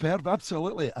 Superb,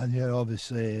 absolutely. And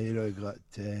obviously, got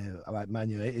Man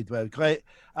United. Well, great,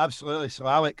 absolutely. So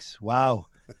Alex, wow,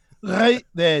 right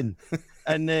then.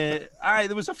 And there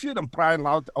was a few of them prying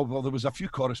loud. Although there was a few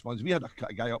correspondents. We had a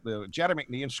guy up there, Jerry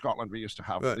McNee in Scotland. We used to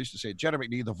have. Right. They used to say Jerry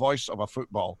McNee, the voice of a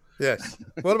football. Yes.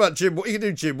 What about Jim? You can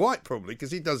do Jim White probably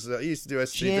because he does. He used to do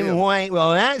STV. Jim White.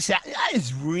 Well, that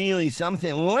is really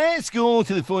something. Let's go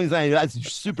to the phone line. That's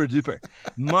super duper,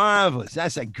 marvelous.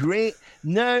 That's a great.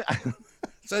 No.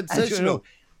 Sensational.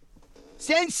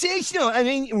 Sensational. I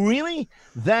mean, really,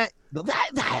 that's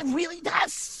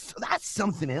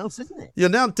something else, isn't it? We're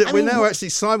now actually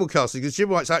simulcasting because Jim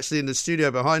White's actually in the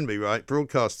studio behind me, right?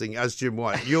 Broadcasting as Jim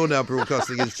White. You're now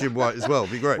broadcasting as Jim White as well.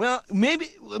 It'd be great. Well,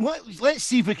 maybe let's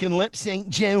see if we can lip sync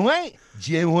Jim White.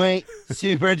 Jim White,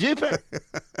 super duper.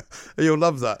 You'll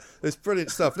love that. It's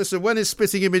brilliant stuff. Listen, when is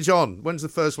Spitting Image on? When's the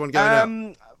first one going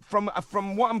out? From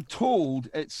what I'm told,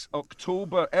 it's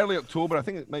October, early October. I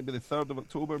think it might be the 3rd of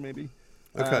October, maybe.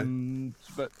 Okay.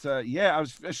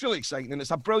 It's really exciting, and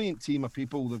it's a brilliant team of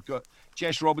people. They've got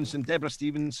Jess Robinson, Deborah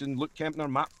Stevenson, Luke Kempner,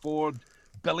 Matt Ford,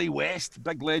 Billy West,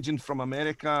 big legend from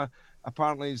America.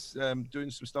 Apparently, is doing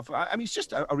some stuff. I mean, it's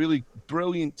just a really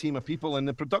brilliant team of people, and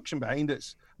the production behind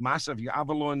it's massive. You got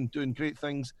Avalon doing great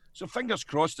things. So fingers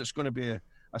crossed, it's going to be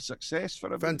a success for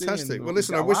everybody. Fantastic. Well,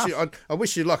 listen, I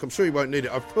wish you luck. I'm sure you won't need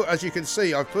it. As you can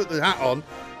see, I've put the hat on.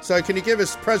 So can you give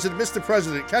us, Mr.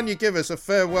 President, can you give us a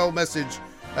farewell message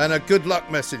and a good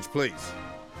luck message, please?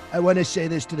 I want to say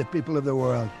this to the people of the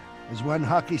world. As one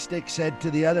hockey stick said to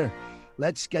the other,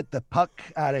 let's get the puck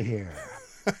out of here.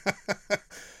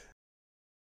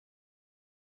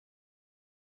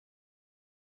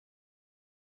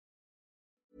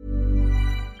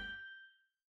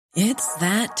 It's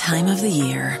that time of the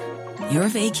year. Your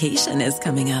vacation is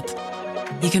coming up.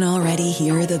 You can already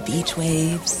hear the beach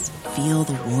waves, feel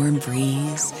the warm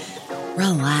breeze,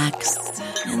 relax,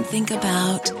 and think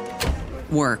about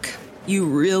work. You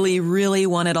really, really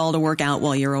want it all to work out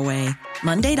while you're away.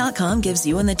 Monday.com gives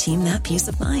you and the team that peace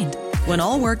of mind. When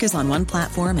all work is on one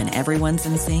platform and everyone's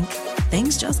in sync,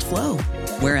 things just flow.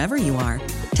 Wherever you are,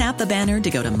 tap the banner to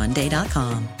go to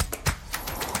Monday.com.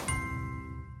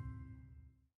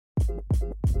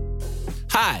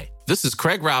 Hi, this is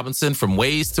Craig Robinson from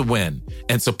Ways to Win,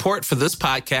 and support for this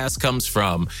podcast comes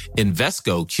from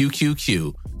Invesco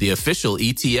QQQ, the official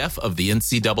ETF of the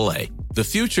NCAA. The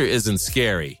future isn't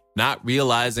scary. Not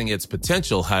realizing its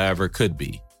potential, however, could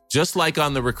be. Just like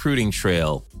on the recruiting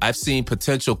trail, I've seen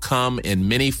potential come in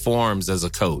many forms as a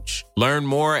coach. Learn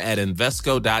more at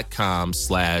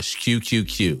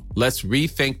Invesco.com/QQQ. Let's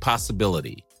rethink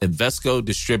possibility. Invesco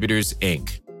Distributors,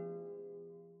 Inc.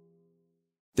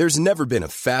 There's never been a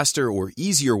faster or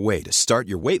easier way to start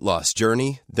your weight loss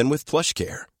journey than with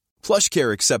PlushCare.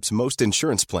 PlushCare accepts most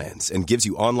insurance plans and gives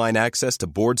you online access to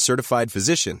board-certified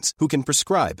physicians who can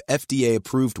prescribe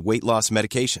FDA-approved weight loss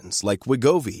medications like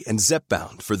Wegovy and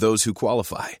Zepbound for those who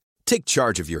qualify. Take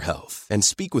charge of your health and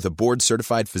speak with a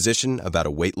board-certified physician about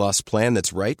a weight loss plan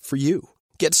that's right for you.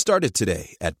 Get started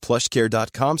today at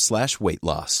plushcare.com/weight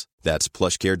loss. That's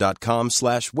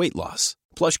plushcare.com/weight loss.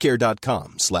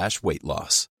 PlushCare.com/weight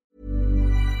loss.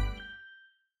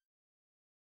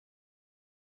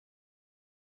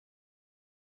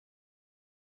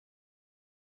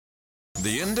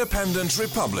 The Independent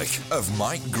Republic of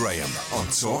Mike Graham on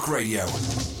Talk Radio.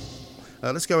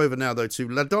 Let's go over now, though, to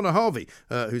LaDonna Harvey,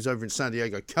 who's over in San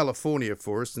Diego, California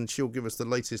for us, and she'll give us the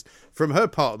latest from her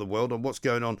part of the world on what's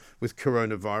going on with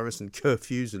coronavirus and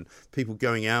curfews and people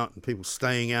going out and people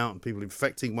staying out and people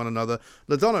infecting one another.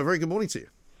 LaDonna, very good morning to you.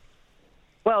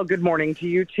 Well, good morning to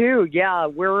you too. Yeah,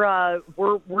 we're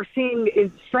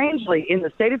seeing, strangely, in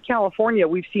the state of California,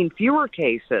 we've seen fewer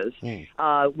cases.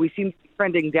 We seem to be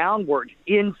trending downward.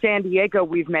 In San Diego,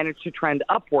 we've managed to trend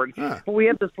upward. But we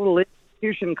have this little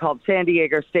institution called San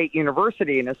Diego State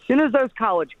University, and as soon as those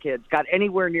college kids got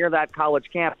anywhere near that college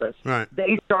campus,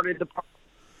 they started the problem.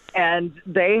 And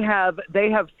they have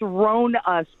thrown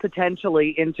us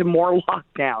potentially into more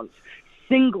lockdowns.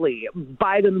 Singly,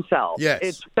 by themselves. Yes.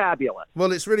 It's fabulous.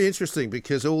 Well, it's really interesting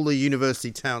because all the university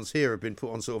towns here have been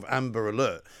put on sort of amber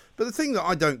alert. But the thing that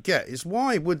I don't get is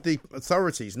why would the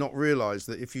authorities not realise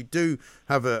that if you do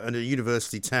have a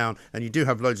university town and you do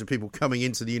have loads of people coming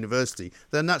into the university,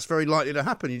 then that's very likely to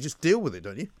happen. You just deal with it,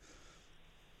 don't you?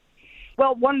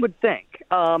 Well, one would think.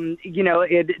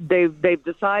 They've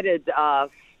decided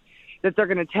that they're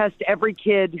going to test every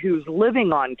kid who's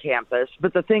living on campus.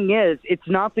 But the thing is, it's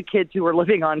not the kids who are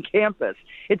living on campus.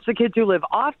 It's the kids who live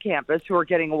off campus who are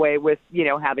getting away with,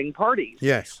 having parties.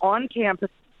 Yes. On campus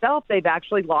itself, they've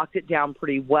actually locked it down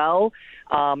pretty well.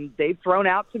 They've thrown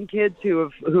out some kids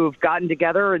who've gotten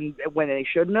together and when they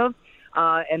shouldn't have.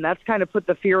 And that's kind of put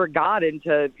the fear of God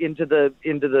into the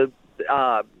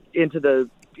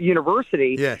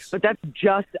university. Yes. But that's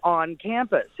just on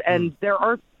campus. And there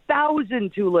are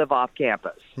thousands who live off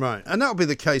campus. Right, and that'll be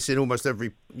the case in almost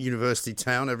every university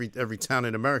town, every town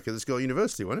in America that's got a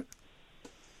university, won't it?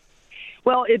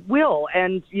 Well, it will,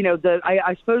 and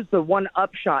I suppose the one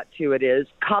upshot to it is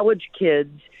college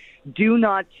kids do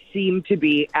not seem to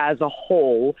be, as a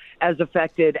whole, as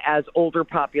affected as older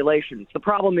populations. The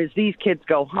problem is these kids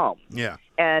go home. Yeah,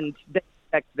 and they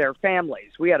affect their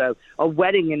families. We had a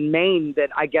wedding in Maine that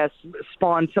I guess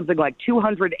spawned something like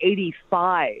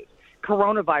 285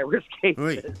 coronavirus cases.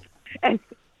 Oui. And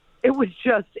it was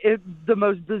just the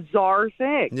most bizarre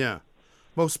thing. Yeah.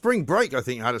 Well, spring break, I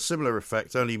think, had a similar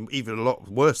effect, only even a lot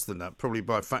worse than that, probably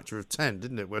by a factor of 10,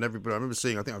 didn't it? When everybody, I remember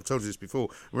seeing, I think I've told you this before,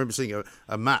 I remember seeing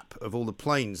a map of all the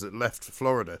planes that left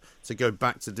Florida to go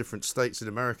back to different states in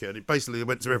America, and it basically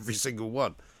went to every single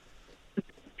one.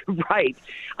 Right.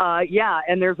 Yeah,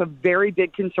 and there's a very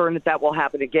big concern that will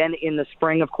happen again in the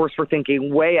spring. Of course, we're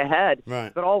thinking way ahead.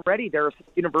 Right. But already there are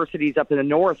universities up in the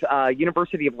north.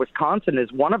 University of Wisconsin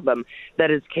is one of them that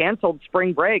has canceled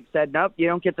spring break, said, nope, you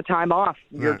don't get the time off.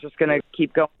 You're just going to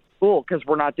keep going to school because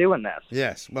we're not doing this.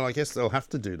 Yes, well, I guess they'll have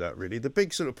to do that, really. The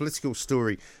big sort of political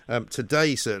story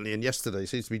today, certainly, and yesterday,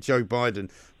 seems to be Joe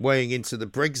Biden weighing into the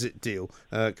Brexit deal,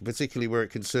 particularly where it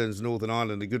concerns Northern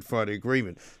Ireland, the Good Friday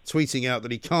Agreement, tweeting out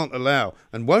that he can't allow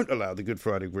and won't allow the Good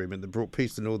Friday Agreement that brought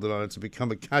peace to Northern Ireland to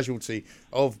become a casualty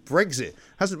of Brexit.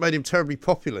 Hasn't made him terribly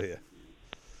popular here.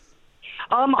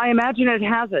 I imagine it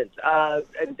hasn't.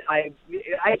 I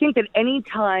think that any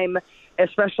time,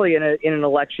 especially in an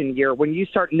election year, when you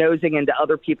start nosing into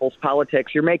other people's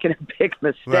politics, you're making a big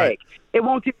mistake. Right. It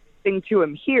won't do anything to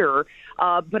him here,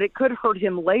 but it could hurt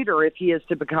him later if he is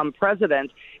to become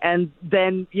president and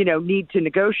then, need to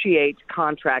negotiate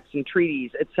contracts and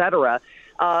treaties, et cetera.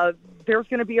 There's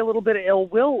going to be a little bit of ill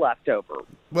will left over.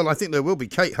 Well, I think there will be.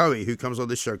 Kate Hoey, who comes on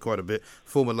this show quite a bit,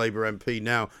 former Labour MP,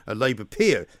 now a Labour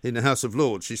peer in the House of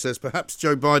Lords. She says perhaps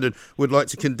Joe Biden would like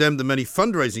to condemn the many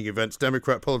fundraising events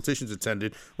Democrat politicians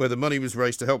attended where the money was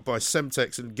raised to help buy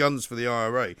Semtex and guns for the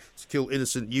IRA to kill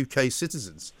innocent UK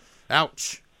citizens.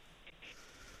 Ouch.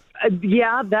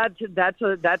 Yeah,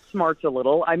 that smarts a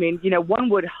little. I mean, one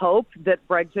would hope that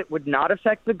Brexit would not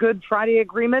affect the Good Friday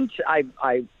Agreement.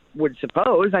 I would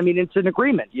suppose. I mean, it's an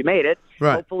agreement. You made it.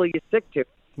 Right. Hopefully you stick to it.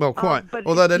 Well, quite.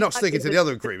 Although they're not sticking to the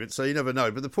other agreement, so you never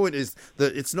know. But the point is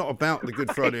that it's not about the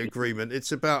Good Friday Agreement.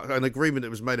 It's about an agreement that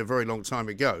was made a very long time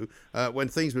ago when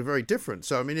things were very different.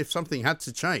 So, I mean, if something had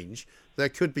to change, there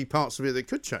could be parts of it that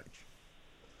could change.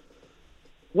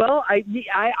 Well,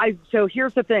 so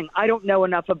here's the thing. I don't know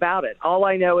enough about it. All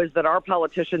I know is that our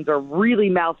politicians are really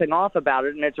mouthing off about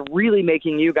it, and it's really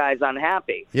making you guys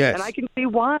unhappy. Yes. And I can see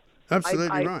why.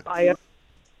 Absolutely right.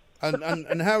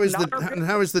 And how is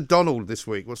the Donald this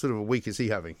week? What sort of a week is he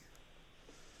having?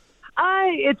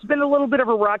 It's been a little bit of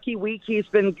a rocky week. He's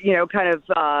been, kind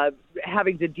of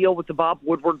having to deal with the Bob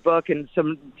Woodward book and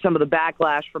some of the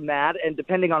backlash from that. And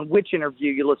depending on which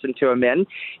interview you listen to him in,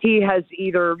 he has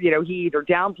either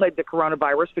downplayed the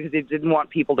coronavirus because he didn't want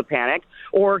people to panic,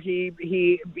 or he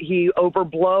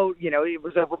overblow, it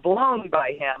was overblown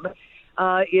by him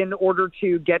in order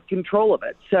to get control of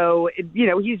it. So,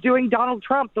 he's doing Donald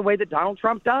Trump the way that Donald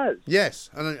Trump does. Yes,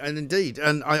 and indeed.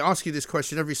 And I ask you this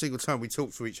question every single time we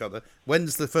talk to each other.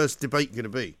 When's the first debate going to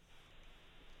be?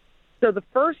 So the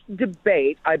first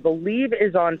debate, I believe,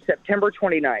 is on September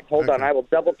 29th. Hold on, I will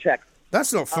double check.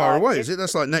 That's not far away, is it?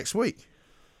 That's like next week.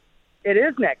 It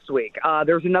is next week.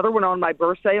 There's another one on my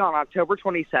birthday on October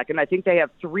 22nd. I think they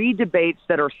have 3 debates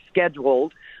that are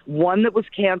scheduled. One that was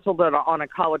canceled on a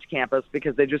college campus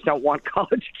because they just don't want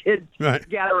college kids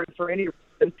gathering for any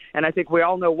reason, and I think we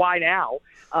all know why now.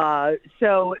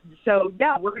 So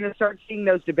yeah, we're going to start seeing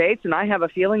those debates, and I have a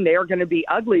feeling they are going to be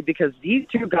ugly because these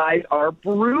two guys are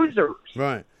bruisers.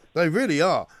 Right. They really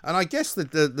are. And I guess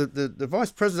the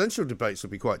vice presidential debates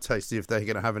will be quite tasty if they're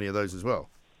going to have any of those as well.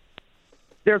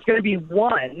 There's going to be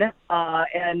one,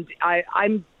 and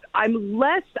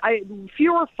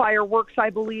fewer fireworks,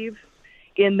 I believe,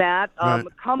 in that. Right.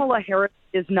 Kamala Harris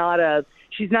is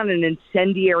she's not an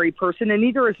incendiary person, and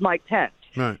neither is Mike Pence.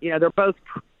 Right. They're both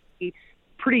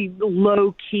pretty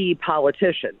low key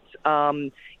politicians.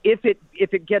 If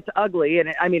it gets ugly,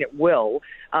 and it will,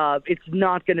 it's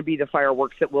not going to be the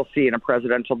fireworks that we'll see in a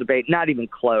presidential debate. Not even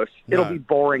close. It'll be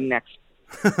boring next.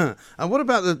 And what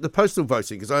about the postal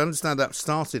voting? Because I understand that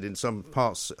started in some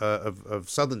parts of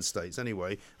southern states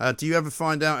anyway. Do you ever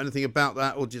find out anything about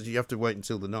that, or do you have to wait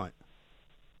until the night?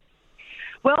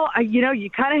 Well, you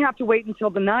kind of have to wait until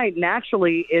the night. And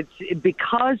actually, it's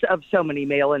because of so many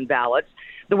mail-in ballots.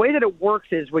 The way that it works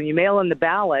is when you mail in the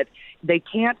ballot, they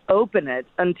can't open it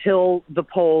until the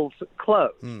polls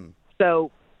close.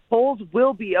 So polls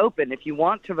will be open. If you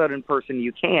want to vote in person,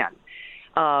 you can.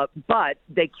 But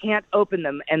they can't open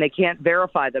them and they can't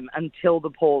verify them until the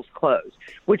polls close,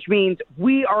 which means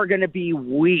we are going to be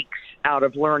weeks out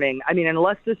of learning.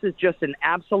 Unless this is just an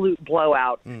absolute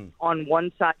blowout on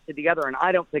one side to the other, and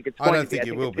I don't think it's going to be. I don't think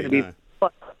it will be.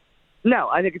 No,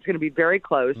 I think it's going to be very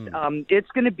close. It's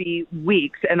going to be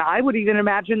weeks, and I would even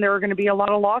imagine there are going to be a lot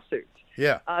of lawsuits.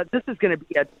 Yeah. This is going to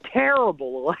be a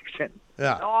terrible election.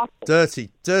 Yeah. It's awful.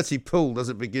 Dirty pool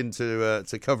doesn't begin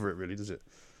to cover it, really, does it?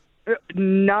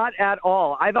 Not at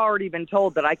all. I've already been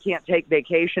told that I can't take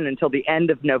vacation until the end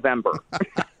of November.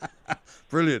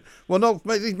 Brilliant. Well,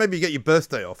 maybe you get your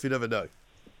birthday off. You never know.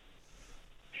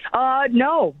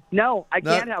 No, I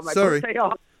can't have my birthday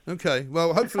off. Okay.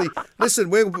 Well, hopefully, listen,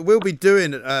 we'll be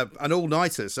doing an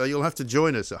all-nighter, so you'll have to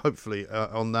join us. Hopefully,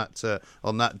 on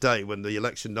that day when the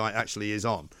election night actually is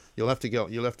on, you'll have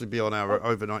to be on our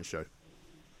overnight show.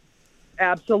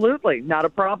 Absolutely, not a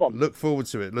problem. Look forward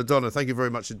to it. LaDonna, thank you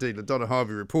very much indeed. LaDonna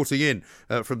Harvey reporting in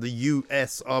from the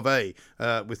US of A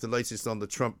with the latest on the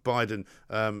Trump-Biden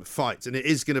fight. And it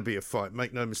is going to be a fight,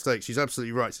 make no mistake. She's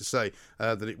absolutely right to say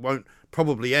that it won't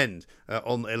probably end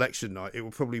on election night. It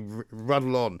will probably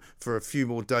rattle on for a few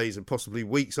more days and possibly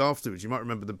weeks afterwards. You might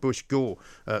remember the Bush-Gore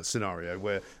scenario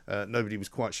where nobody was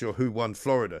quite sure who won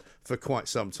Florida for quite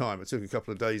some time. It took a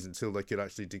couple of days until they could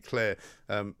actually declare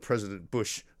President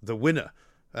Bush the winner,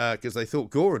 because they thought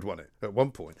Gore had won it at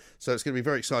one point. So it's going to be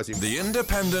very exciting. The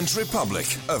Independent Republic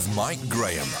of Mike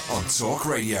Graham on Talk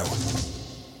Radio.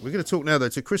 We're going to talk now, though,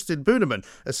 to Kristin Booneman,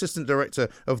 Assistant Director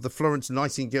of the Florence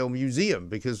Nightingale Museum,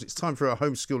 because it's time for our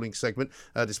homeschooling segment,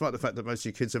 despite the fact that most of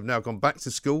your kids have now gone back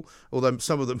to school, although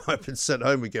some of them might have been sent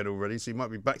home again already, so you might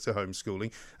be back to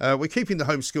homeschooling. We're keeping the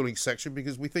homeschooling section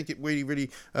because we think it really, really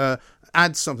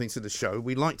adds something to the show.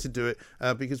 We like to do it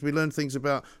because we learn things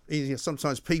about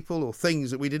sometimes people or things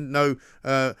that we didn't know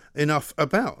enough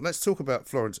about. Let's talk about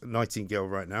Florence Nightingale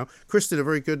right now. Kristin, a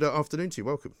very good afternoon to you.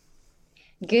 Welcome.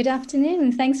 Good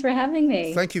afternoon. Thanks for having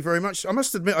me. Thank you very much. I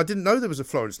must admit, I didn't know there was a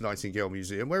Florence Nightingale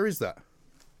Museum. Where is that?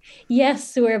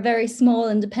 Yes, we're a very small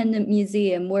independent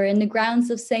museum. We're in the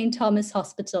grounds of St. Thomas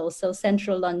Hospital, so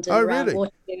central London. Oh, really?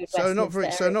 Waterloo, so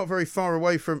not very far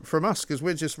away from us, because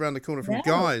we're just around the corner from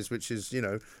Guy's, which is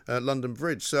London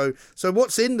Bridge. So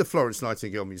what's in the Florence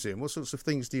Nightingale Museum? What sorts of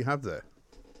things do you have there?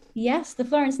 Yes, the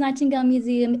Florence Nightingale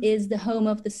Museum is the home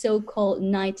of the so-called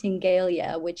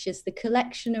Nightingale, which is the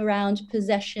collection around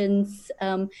possessions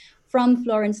from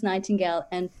Florence Nightingale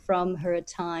and from her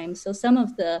time. So some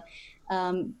of the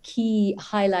key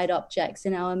highlight objects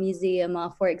in our museum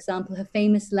are, for example, her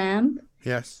famous lamp.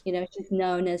 Yes. She's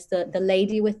known as the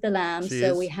lady with the lamp.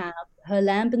 We have her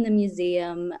lamp in the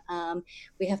museum.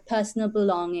 We have personal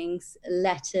belongings,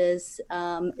 letters,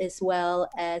 as well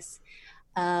as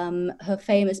her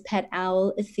famous pet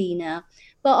owl, Athena,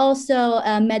 but also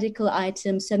medical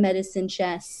items, her medicine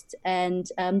chest, and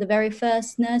the very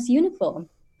first nurse uniform.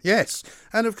 Yes,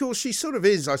 and of course she sort of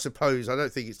is, I suppose. I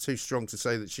don't think it's too strong to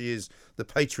say that she is the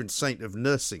patron saint of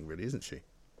nursing, really, isn't she?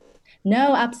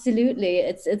 No, absolutely.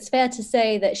 It's fair to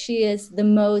say that she is the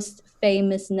most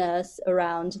famous nurse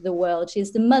around the world.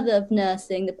 She's the mother of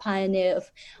nursing, the pioneer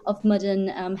of modern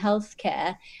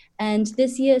healthcare. And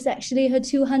this year is actually her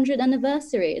 200th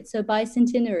anniversary. It's her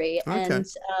bicentenary. Okay.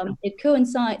 And it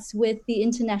coincides with the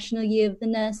International Year of the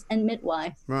Nurse and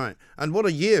Midwife. Right. And what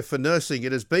a year for nursing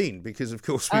it has been, because, of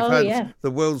course, we've had the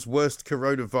world's worst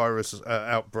coronavirus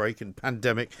outbreak and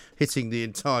pandemic hitting the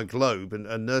entire globe.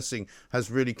 And nursing has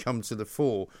really come to the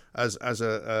fore as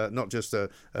a not just a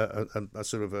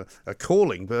sort of a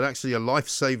calling, but actually a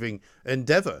life-saving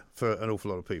endeavour for an awful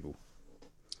lot of people.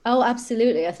 Oh,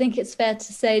 absolutely. I think it's fair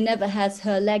to say never has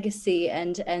her legacy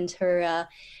and her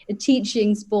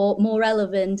teachings more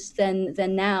relevant than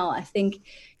now. I think,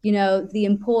 you know, the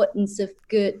importance of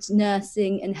good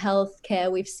nursing and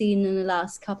healthcare we've seen in the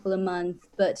last couple of months,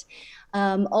 but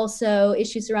also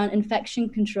issues around infection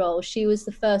control. She was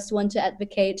the first one to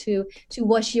advocate to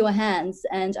wash your hands.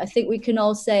 And I think we can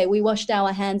all say we washed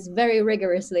our hands very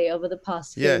rigorously over the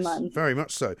past few months. Yes, very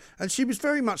much so. And she was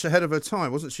very much ahead of her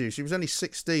time, wasn't she? She was only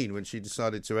 16 when she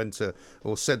decided to enter,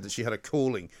 or said that she had a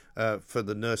calling for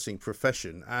the nursing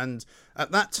profession. And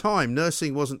at that time,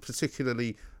 nursing wasn't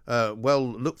particularly well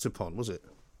looked upon, was it?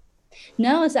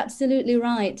 No, it's absolutely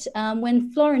right.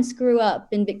 When Florence grew up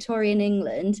in Victorian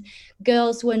England,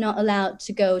 girls were not allowed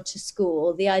to go to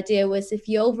school. The idea was if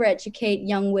you overeducate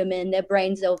young women, their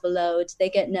brains overload, they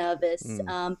get nervous.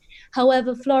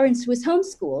 However, Florence was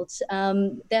homeschooled.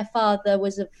 Their father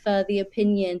was of the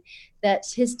opinion that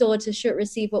his daughter should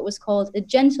receive what was called a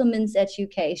gentleman's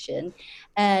education.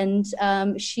 And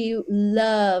she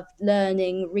loved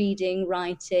learning, reading,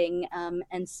 writing,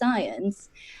 and science.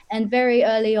 And very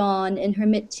early on in her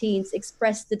mid-teens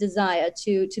expressed the desire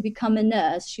to become a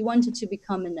nurse. She wanted to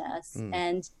become a nurse.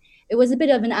 And it was a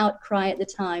bit of an outcry at the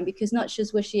time, because not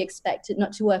just was she expected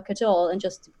not to work at all and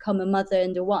just to become a mother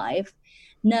and a wife,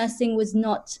 nursing was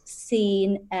not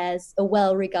seen as a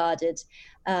well-regarded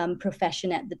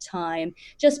profession at the time,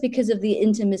 just because of the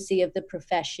intimacy of the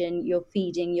profession. You're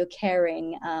feeding, you're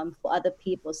caring for other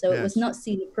people. So it was not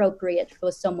seen appropriate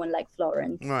for someone like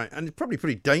Florence. Right, and it's probably a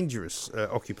pretty dangerous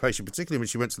occupation, particularly when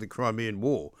she went to the Crimean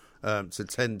War to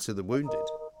tend to the wounded.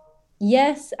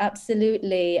 Yes,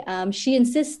 absolutely. She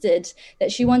insisted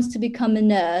that she wants to become a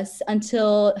nurse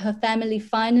until her family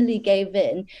finally gave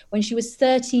in when she was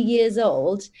 30 years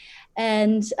old.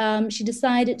 And she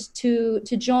decided to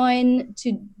join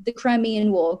to the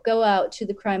Crimean War, go out to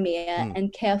the Crimea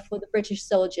and care for the British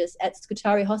soldiers at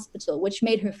Scutari Hospital, which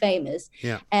made her famous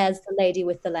as the Lady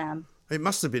with the Lamb. It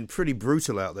must have been pretty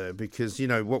brutal out there, because, you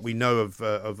know, what we know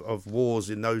of wars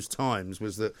in those times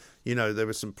was that, you know, there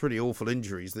were some pretty awful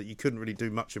injuries that you couldn't really do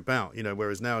much about, you know,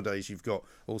 whereas nowadays you've got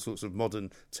all sorts of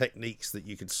modern techniques that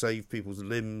you could save people's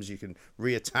limbs, you can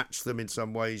reattach them in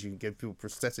some ways, you can give people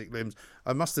prosthetic limbs.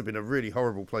 It must have been a really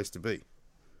horrible place to be.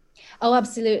 Oh,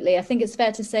 absolutely. I think it's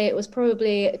fair to say it was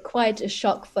probably quite a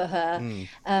shock for her,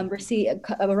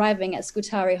 arriving at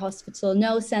Scutari Hospital.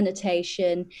 No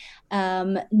sanitation,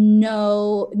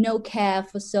 no care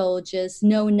for soldiers,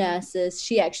 no nurses.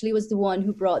 She actually was the one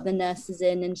who brought the nurses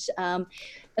in, and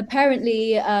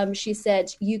apparently, she said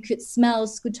you could smell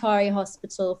Scutari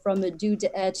Hospital from a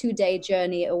 2-day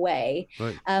journey away.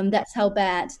 Right. That's how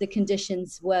bad the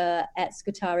conditions were at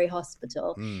Scutari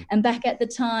Hospital. And back at the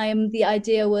time, the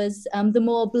idea was the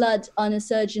more blood on a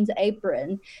surgeon's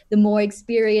apron, the more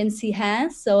experience he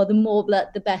has. So the more blood,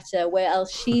 the better.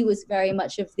 Whereas she was very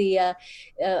much of the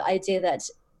idea that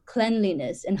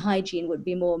cleanliness and hygiene would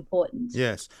be more important.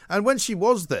 Yes. And when she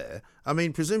was there, I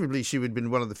mean, presumably she would have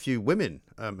been one of the few women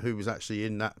who was actually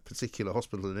in that particular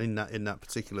hospital and in that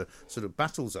particular sort of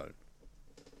battle zone.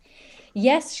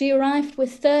 Yes, she arrived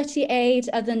with 38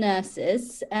 other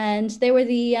nurses, and they were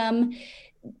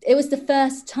it was the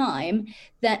first time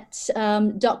that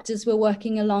doctors were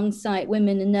working alongside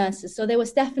women and nurses. So there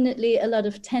was definitely a lot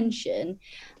of tension.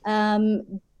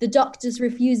 the doctors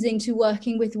refusing to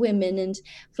working with women, and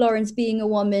Florence being a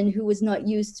woman who was not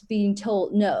used to being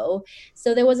told no.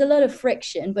 So there was a lot of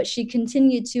friction, but she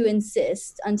continued to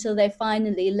insist until they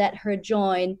finally let her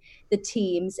join the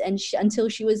teams, and until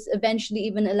she was eventually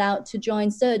even allowed to join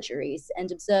surgeries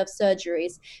and observe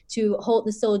surgeries to hold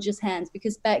the soldiers' hands,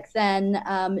 because back then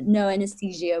no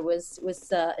anesthesia was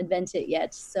invented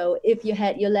yet. So if you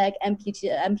had your leg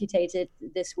amputated,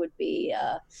 this would be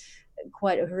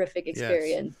quite a horrific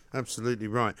experience. Yes, absolutely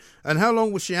right. And how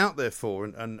long was she out there for?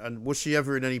 And was she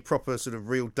ever in any proper sort of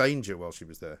real danger while she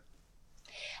was there?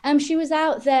 She was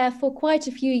out there for quite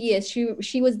a few years.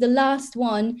 She was the last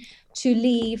one to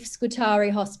leave Scutari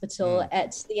Hospital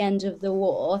at the end of the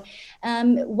war.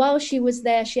 While she was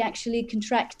there, she actually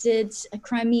contracted a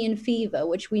Crimean fever,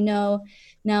 which we know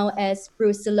now as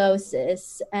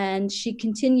brucellosis, and she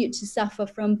continued to suffer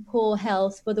from poor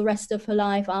health for the rest of her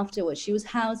life afterwards. She was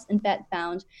house and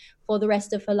bedbound for the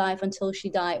rest of her life until she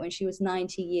died when she was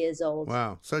 90 years old.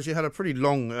 Wow. So she had a pretty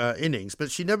long innings,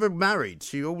 but she never married.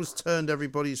 She always turned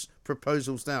everybody's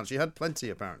proposals down. She had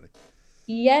plenty, apparently.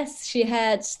 Yes, she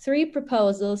had 3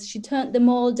 proposals. She turned them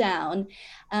all down.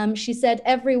 She said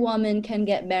every woman can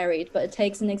get married, but it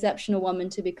takes an exceptional woman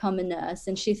to become a nurse.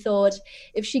 And she thought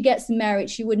if she gets married,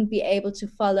 she wouldn't be able to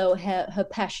follow her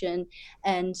passion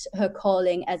and her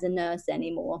calling as a nurse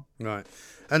anymore. Right.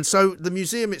 And so the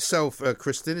museum itself,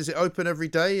 Kristen, is it open every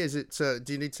day? Is it?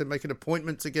 Do you need to make an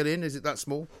appointment to get in? Is it that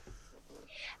small?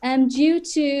 Due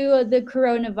to the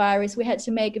coronavirus, we had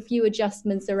to make a few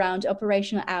adjustments around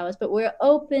operational hours, but we're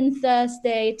open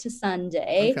Thursday to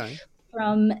Sunday. Okay.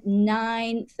 From 10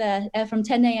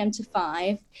 a.m. to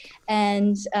 5,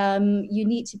 and you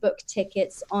need to book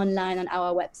tickets online on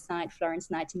our website,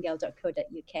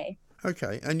 florencenightingale.co.uk.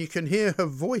 Okay, and you can hear her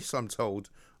voice, I'm told,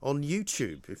 on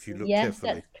YouTube if you look carefully. Yes,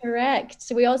 that's correct.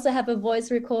 So we also have a voice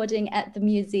recording at the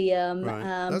museum.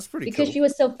 Right. That's pretty because cool. she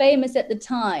was so famous at the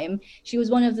time. She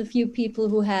was one of the few people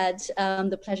who had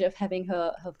the pleasure of having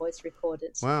her voice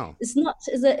recorded. Wow. It's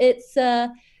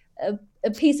a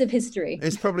piece of history.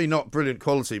 It's probably not brilliant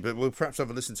quality, but we'll perhaps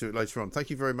have a listen to it later on. Thank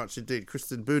you very much indeed.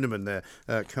 Kristen Booneman there,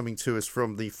 coming to us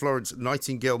from the Florence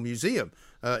Nightingale Museum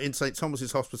in St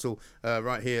Thomas's Hospital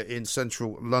right here in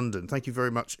central London. Thank you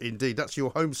very much indeed. That's your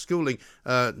homeschooling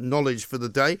knowledge for the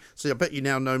day. So I bet you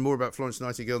now know more about Florence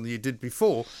Nightingale than you did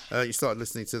before you started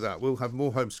listening to that. We'll have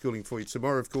more homeschooling for you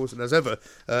tomorrow, of course. And as ever,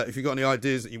 if you've got any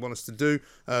ideas that you want us to do,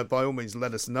 by all means,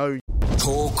 let us know.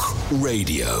 Talk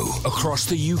Radio across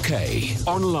the UK,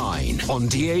 online, on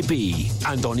DAB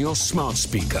and on your smart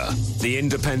speaker. The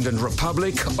Independent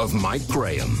Republic of Mike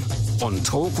Graham on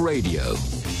Talk Radio.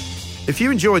 If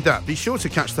you enjoyed that, be sure to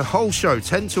catch the whole show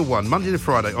 10 till 1, Monday to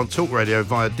Friday on Talk Radio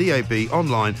via DAB,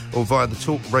 online or via the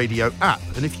Talk Radio app.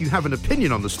 And if you have an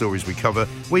opinion on the stories we cover,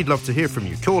 we'd love to hear from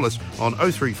you. Call us on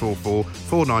 0344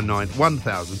 499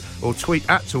 1000 or tweet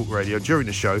at Talk Radio during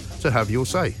the show to have your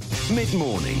say.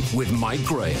 Mid-morning with Mike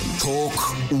Graham. Talk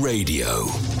Radio.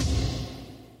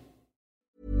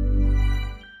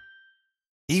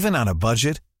 Even on a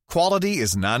budget, quality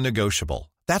is non-negotiable.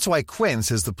 That's why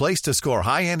Quince is the place to score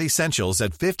high-end essentials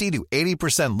at 50 to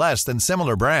 80% less than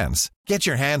similar brands. Get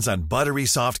your hands on buttery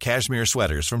soft cashmere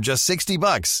sweaters from just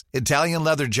 $60, Italian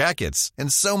leather jackets,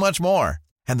 and so much more.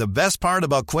 And the best part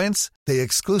about Quince, they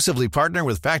exclusively partner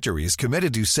with factories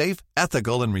committed to safe,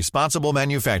 ethical, and responsible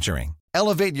manufacturing.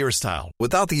 Elevate your style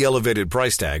without the elevated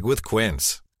price tag with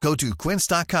Quince. Go to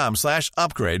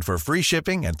quince.com/upgrade for free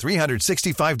shipping and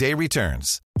 365-day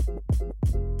returns.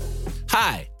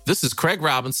 Hi, this is Craig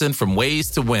Robinson from Ways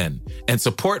to Win, and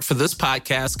support for this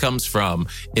podcast comes from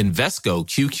Invesco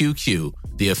QQQ,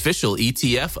 the official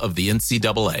ETF of the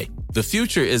NCAA. The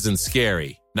future isn't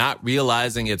scary. Not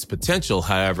realizing its potential,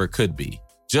 however, could be.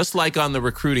 Just like on the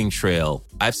recruiting trail,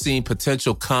 I've seen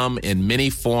potential come in many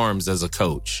forms as a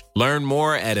coach. Learn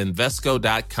more at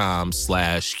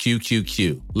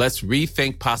Invesco.com/QQQ. Let's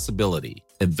rethink possibility.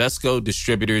 Invesco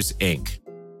Distributors, Inc.